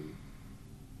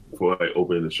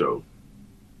opening the show?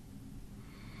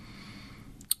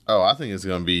 Oh, I think it's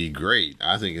going to be great.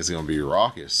 I think it's going to be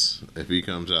raucous if he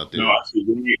comes out there. No, I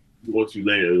see. Once you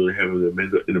land, it'll have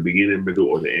in the beginning, middle,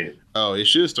 or the end. Oh, it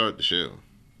should start the show.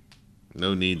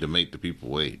 No need to make the people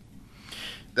wait.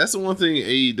 That's the one thing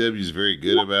AEW is very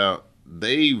good about.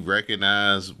 They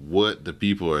recognize what the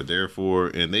people are there for,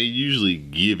 and they usually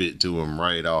give it to them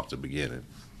right off the beginning.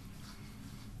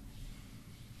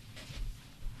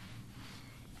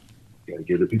 Gotta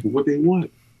give the people what they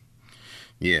want.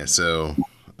 Yeah, so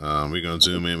we're going to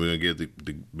zoom in. We're going to give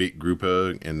the big group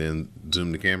hug and then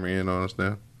zoom the camera in on us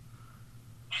now.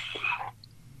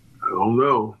 I don't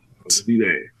know. Let's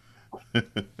do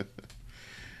that.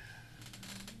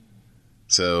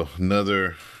 So,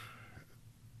 another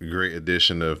great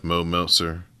edition of Mo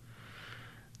Meltzer.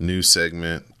 New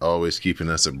segment, always keeping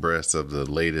us abreast of the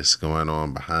latest going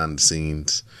on behind the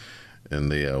scenes in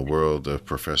the world of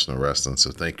professional wrestling. So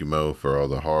thank you, Mo, for all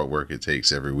the hard work it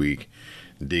takes every week,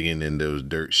 digging in those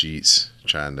dirt sheets,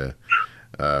 trying to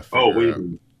figure out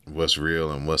what's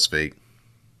real and what's fake.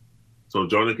 So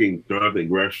Jonathan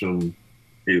Gresham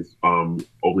is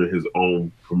opening his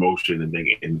own promotion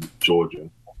in Georgia.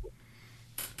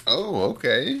 Oh,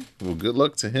 okay. Well, good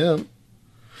luck to him.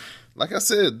 Like I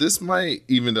said, this might,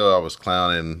 even though I was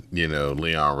clowning,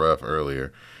 Leon Ruff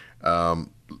earlier,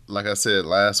 like I said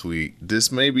last week,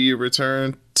 this may be a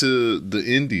return to the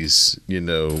indies,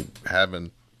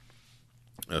 having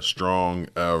a strong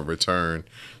return,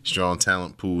 strong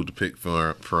talent pool to pick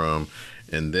from,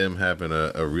 and them having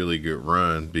a really good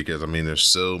run because, there's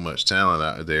so much talent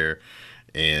out there,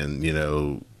 and,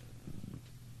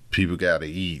 people got to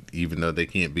eat, even though they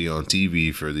can't be on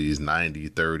TV for these 90,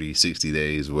 30, 60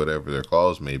 days, whatever their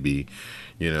clause may be.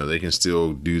 They can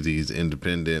still do these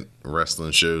independent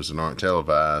wrestling shows that aren't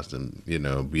televised and,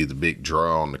 be the big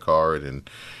draw on the card and,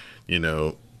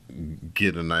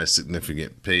 get a nice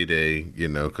significant payday,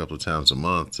 a couple of times a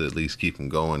month to at least keep them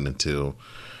going until,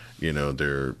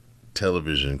 their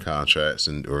television contracts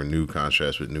or new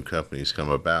contracts with new companies come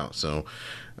about. So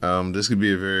this could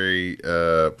be a very,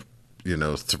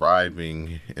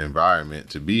 thriving environment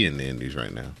to be in the indies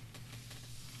right now.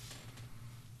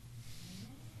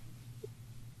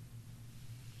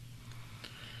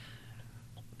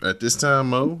 At this time,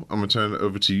 Mo, I'm going to turn it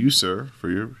over to you, sir, for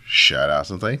your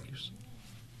shout-outs and thank yous.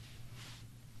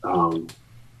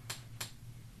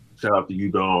 Shout out to you,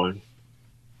 Dawn.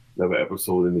 Another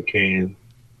episode in the can.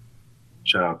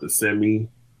 Shout out to Semi.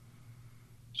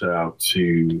 Shout out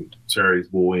to Terry's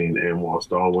Boy and Anwar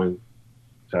Starwin.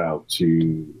 Shout out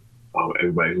to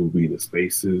everybody who'll be in the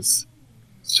spaces.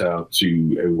 Shout out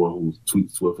to everyone who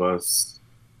tweets with us.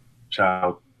 Shout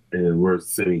out, and we're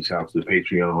sending shout out to the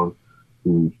Patreon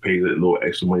who pays a little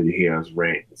extra money to hear us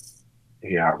rants,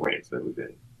 hear our rants and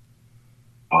everything.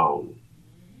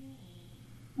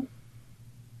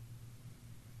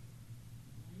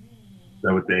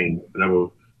 Another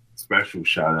special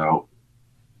shout out.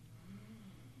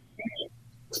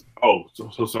 Oh,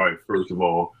 so sorry. First of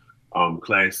all,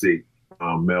 classic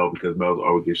Mel, because Mel's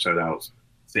always gets shout outs.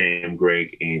 Sam,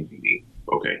 Greg, and Dee.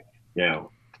 Okay.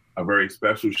 Now, a very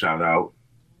special shout out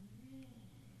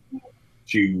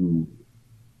to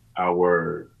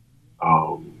our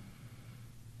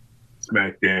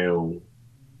SmackDown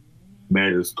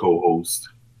Madness co-host,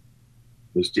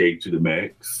 Miss J to the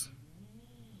Max.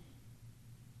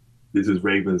 This is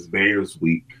Ravens Bears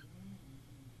week.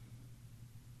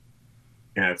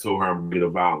 And I told her I'm going to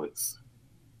violence.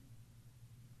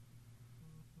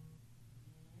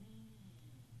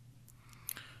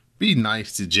 Be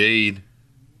nice to Jade.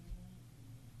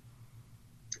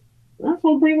 I'm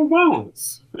still bringing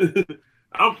violence.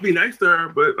 I'll be nice to her,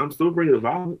 but I'm still bringing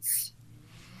violence.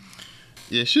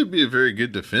 Yeah, it should be a very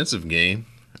good defensive game.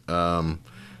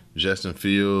 Justin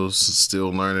Fields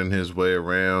still learning his way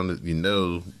around.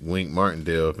 Wink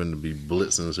Martindale going to be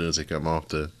blitzing as soon as they come off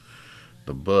the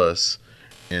bus.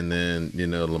 And then,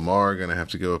 Lamar going to have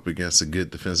to go up against a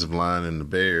good defensive line in the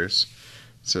Bears.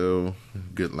 So,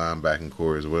 good linebacking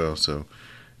core as well. So,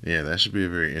 yeah, that should be a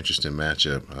very interesting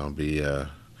matchup.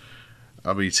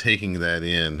 I'll be taking that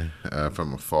in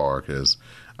from afar because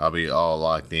I'll be all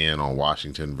locked in on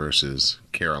Washington versus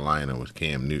Carolina with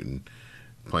Cam Newton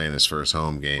playing his first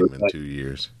home game in 2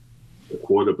 years. The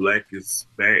quarter black is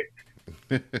back.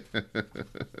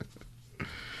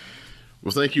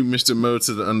 Well, thank you, Mr. Mo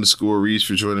to the _Reach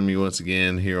for joining me once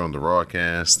again here on the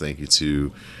Rawcast. Thank you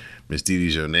to Miss Dee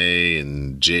Dee Jonay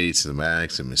and Jay to the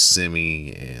Max and Miss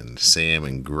Simi and Sam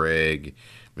and Greg,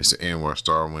 Mr. Anwar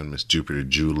Starwin, Miss Jupiter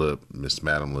Julep, Miss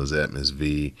Madam Lizette, Miss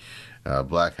V,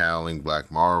 Black Howling,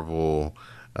 Black Marvel,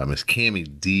 Miss Cammy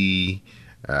D,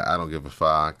 I Don't Give a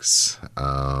Fox,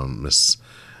 Miss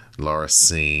Laura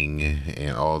Singh,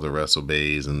 and all the Wrestle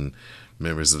Bays and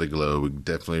members of the Globe. We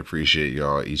definitely appreciate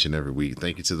y'all each and every week.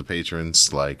 Thank you to the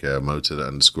patrons like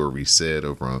Mo_Reset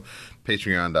over on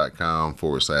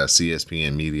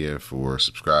patreon.com/CSPN Media for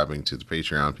subscribing to the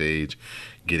Patreon page,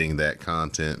 getting that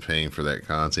content, paying for that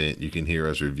content. You can hear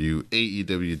us review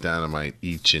AEW Dynamite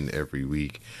each and every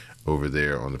week over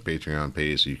there on the Patreon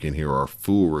page, so you can hear our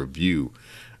full review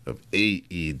of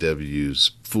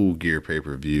AEW's Full Gear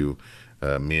pay-per-view.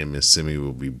 Me and Miss Simi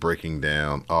will be breaking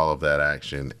down all of that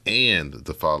action and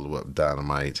the follow-up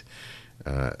Dynamite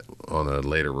on a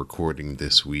later recording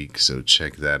this week. So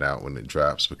check that out when it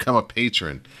drops. Become a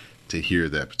patron to hear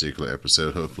that particular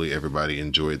episode. Hopefully everybody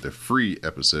enjoyed the free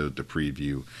episode, the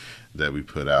preview that we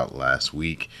put out last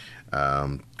week.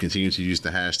 Continue to use the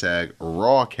hashtag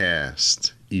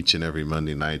Rawcast each and every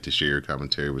Monday night to share your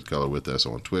commentary with color with us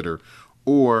on Twitter,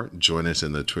 or join us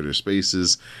in the Twitter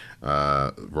Spaces.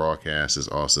 Rawcast is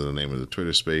also the name of the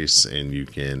Twitter space, and you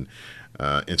can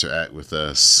interact with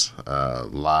us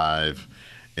live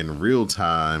in real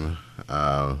time,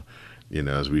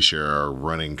 as we share our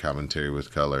running commentary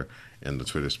with color in the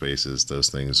Twitter Spaces. Those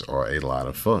things are a lot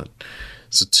of fun.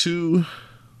 So to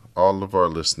all of our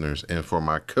listeners, and for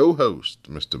my co-host,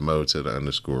 Mr.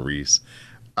 Mo_Reese,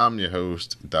 I'm your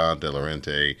host, Don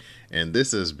Delarente, and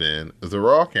this has been the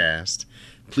Rawcast.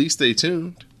 Please stay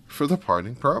tuned for the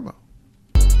parting promo.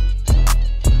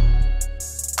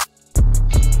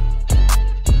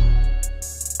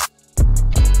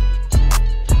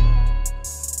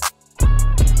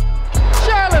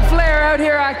 Charlotte Flair out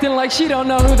here acting like she don't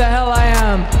know who the hell I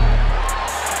am.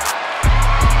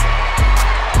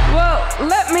 Well,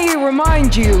 let me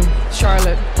remind you,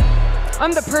 Charlotte,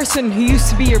 I'm the person who used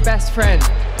to be your best friend.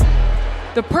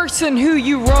 The person who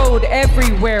you rode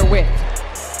everywhere with.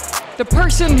 The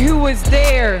person who was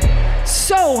there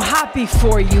so happy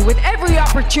for you with every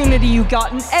opportunity you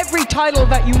got and every title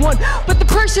that you won. But the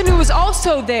person who was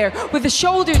also there with a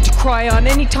shoulder to cry on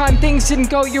anytime things didn't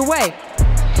go your way.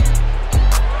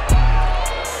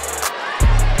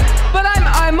 But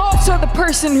I'm also the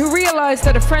person who realized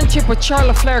that a friendship with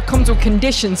Charlotte Flair comes with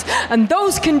conditions. And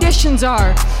those conditions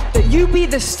are that you be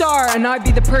the star and I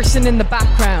be the person in the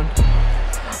background.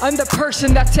 I'm the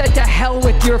person that said to hell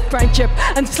with your friendship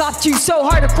and slapped you so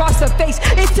hard across the face,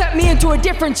 it sent me into a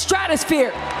different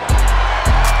stratosphere.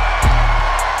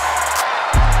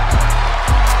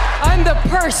 I'm the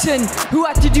person who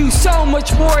had to do so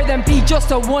much more than be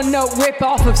just a one-note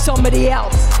rip-off of somebody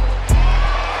else.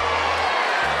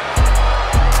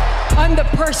 I'm the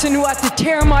person who had to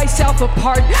tear myself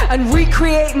apart and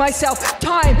recreate myself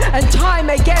time and time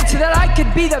again so that I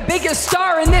could be the biggest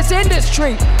star in this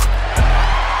industry.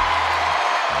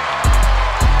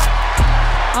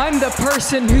 I'm the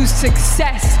person whose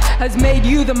success has made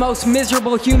you the most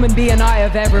miserable human being I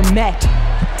have ever met.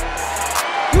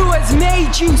 Who has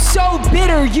made you so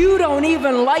bitter you don't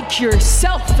even like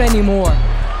yourself anymore.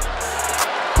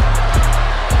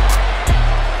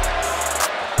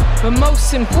 But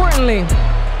most importantly,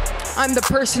 I'm the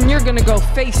person you're gonna go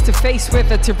face to face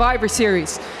with at Survivor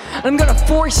Series. I'm gonna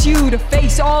force you to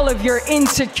face all of your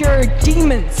insecure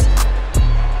demons.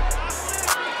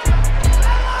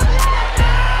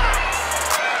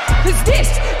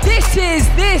 Because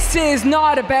this is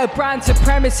not about brand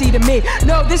supremacy to me.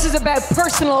 No, this is about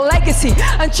personal legacy.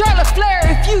 And Charlotte Flair,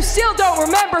 if you still don't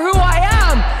remember who I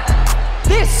am,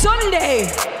 this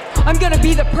Sunday, I'm gonna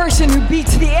be the person who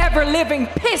beats the ever-living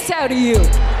piss out of you.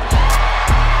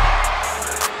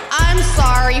 I'm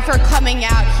sorry for coming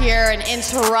out here and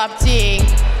interrupting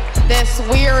this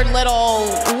weird little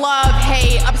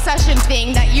love-hate obsession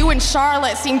thing that you and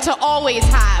Charlotte seem to always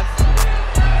have.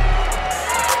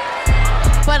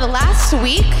 But last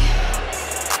week,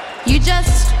 you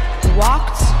just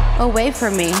walked away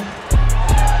from me.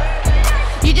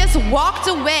 You just walked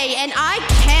away, and I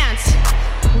can't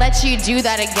let you do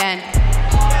that again.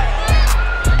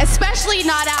 Especially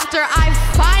not after I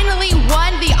finally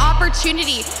won the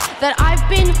opportunity that I've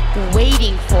been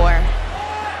waiting for.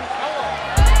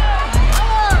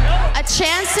 A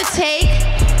chance to take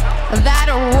that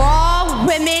Raw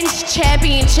Women's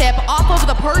Championship off of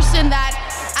the person that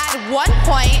at one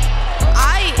point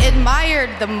I admired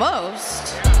the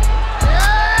most.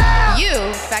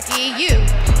 You, Becky, you.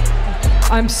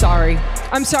 I'm sorry.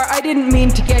 I didn't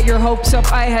mean to get your hopes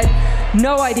up. I had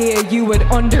no idea you would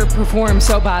underperform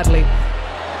so badly. No,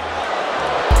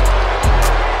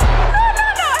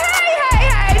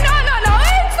 hey, no, it's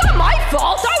not my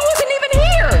fault. I wasn't even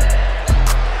here.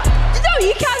 No,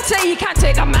 you can't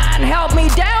say the man held me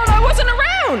down. I wasn't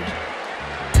around.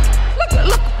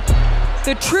 Look,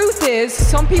 the truth is,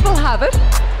 some people have it.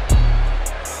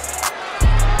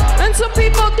 And some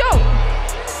people don't.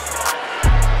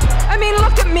 I mean,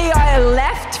 look at me. I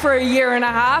left for a year and a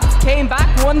half, came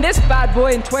back, won this bad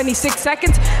boy in 26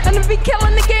 seconds, and have been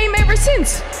killing the game ever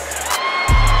since.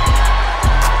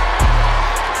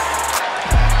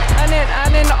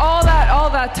 And in all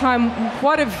that time,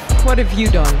 what have you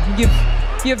done?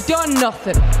 You've done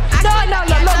nothing.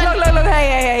 Look,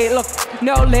 hey, look,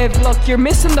 no, Liv, look, you're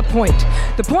missing the point.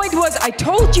 The point was, I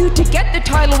told you to get the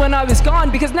title when I was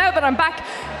gone, because now that I'm back,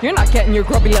 you're not getting your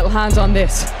grubby little hands on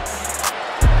this.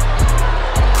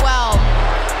 Well,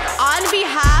 on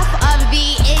behalf of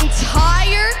the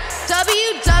entire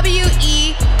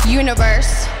WWE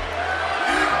universe,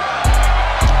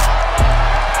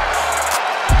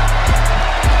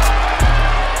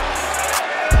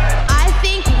 I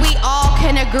think we all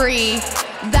can agree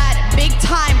that Big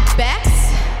Time Bex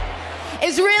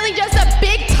is really just a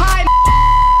big time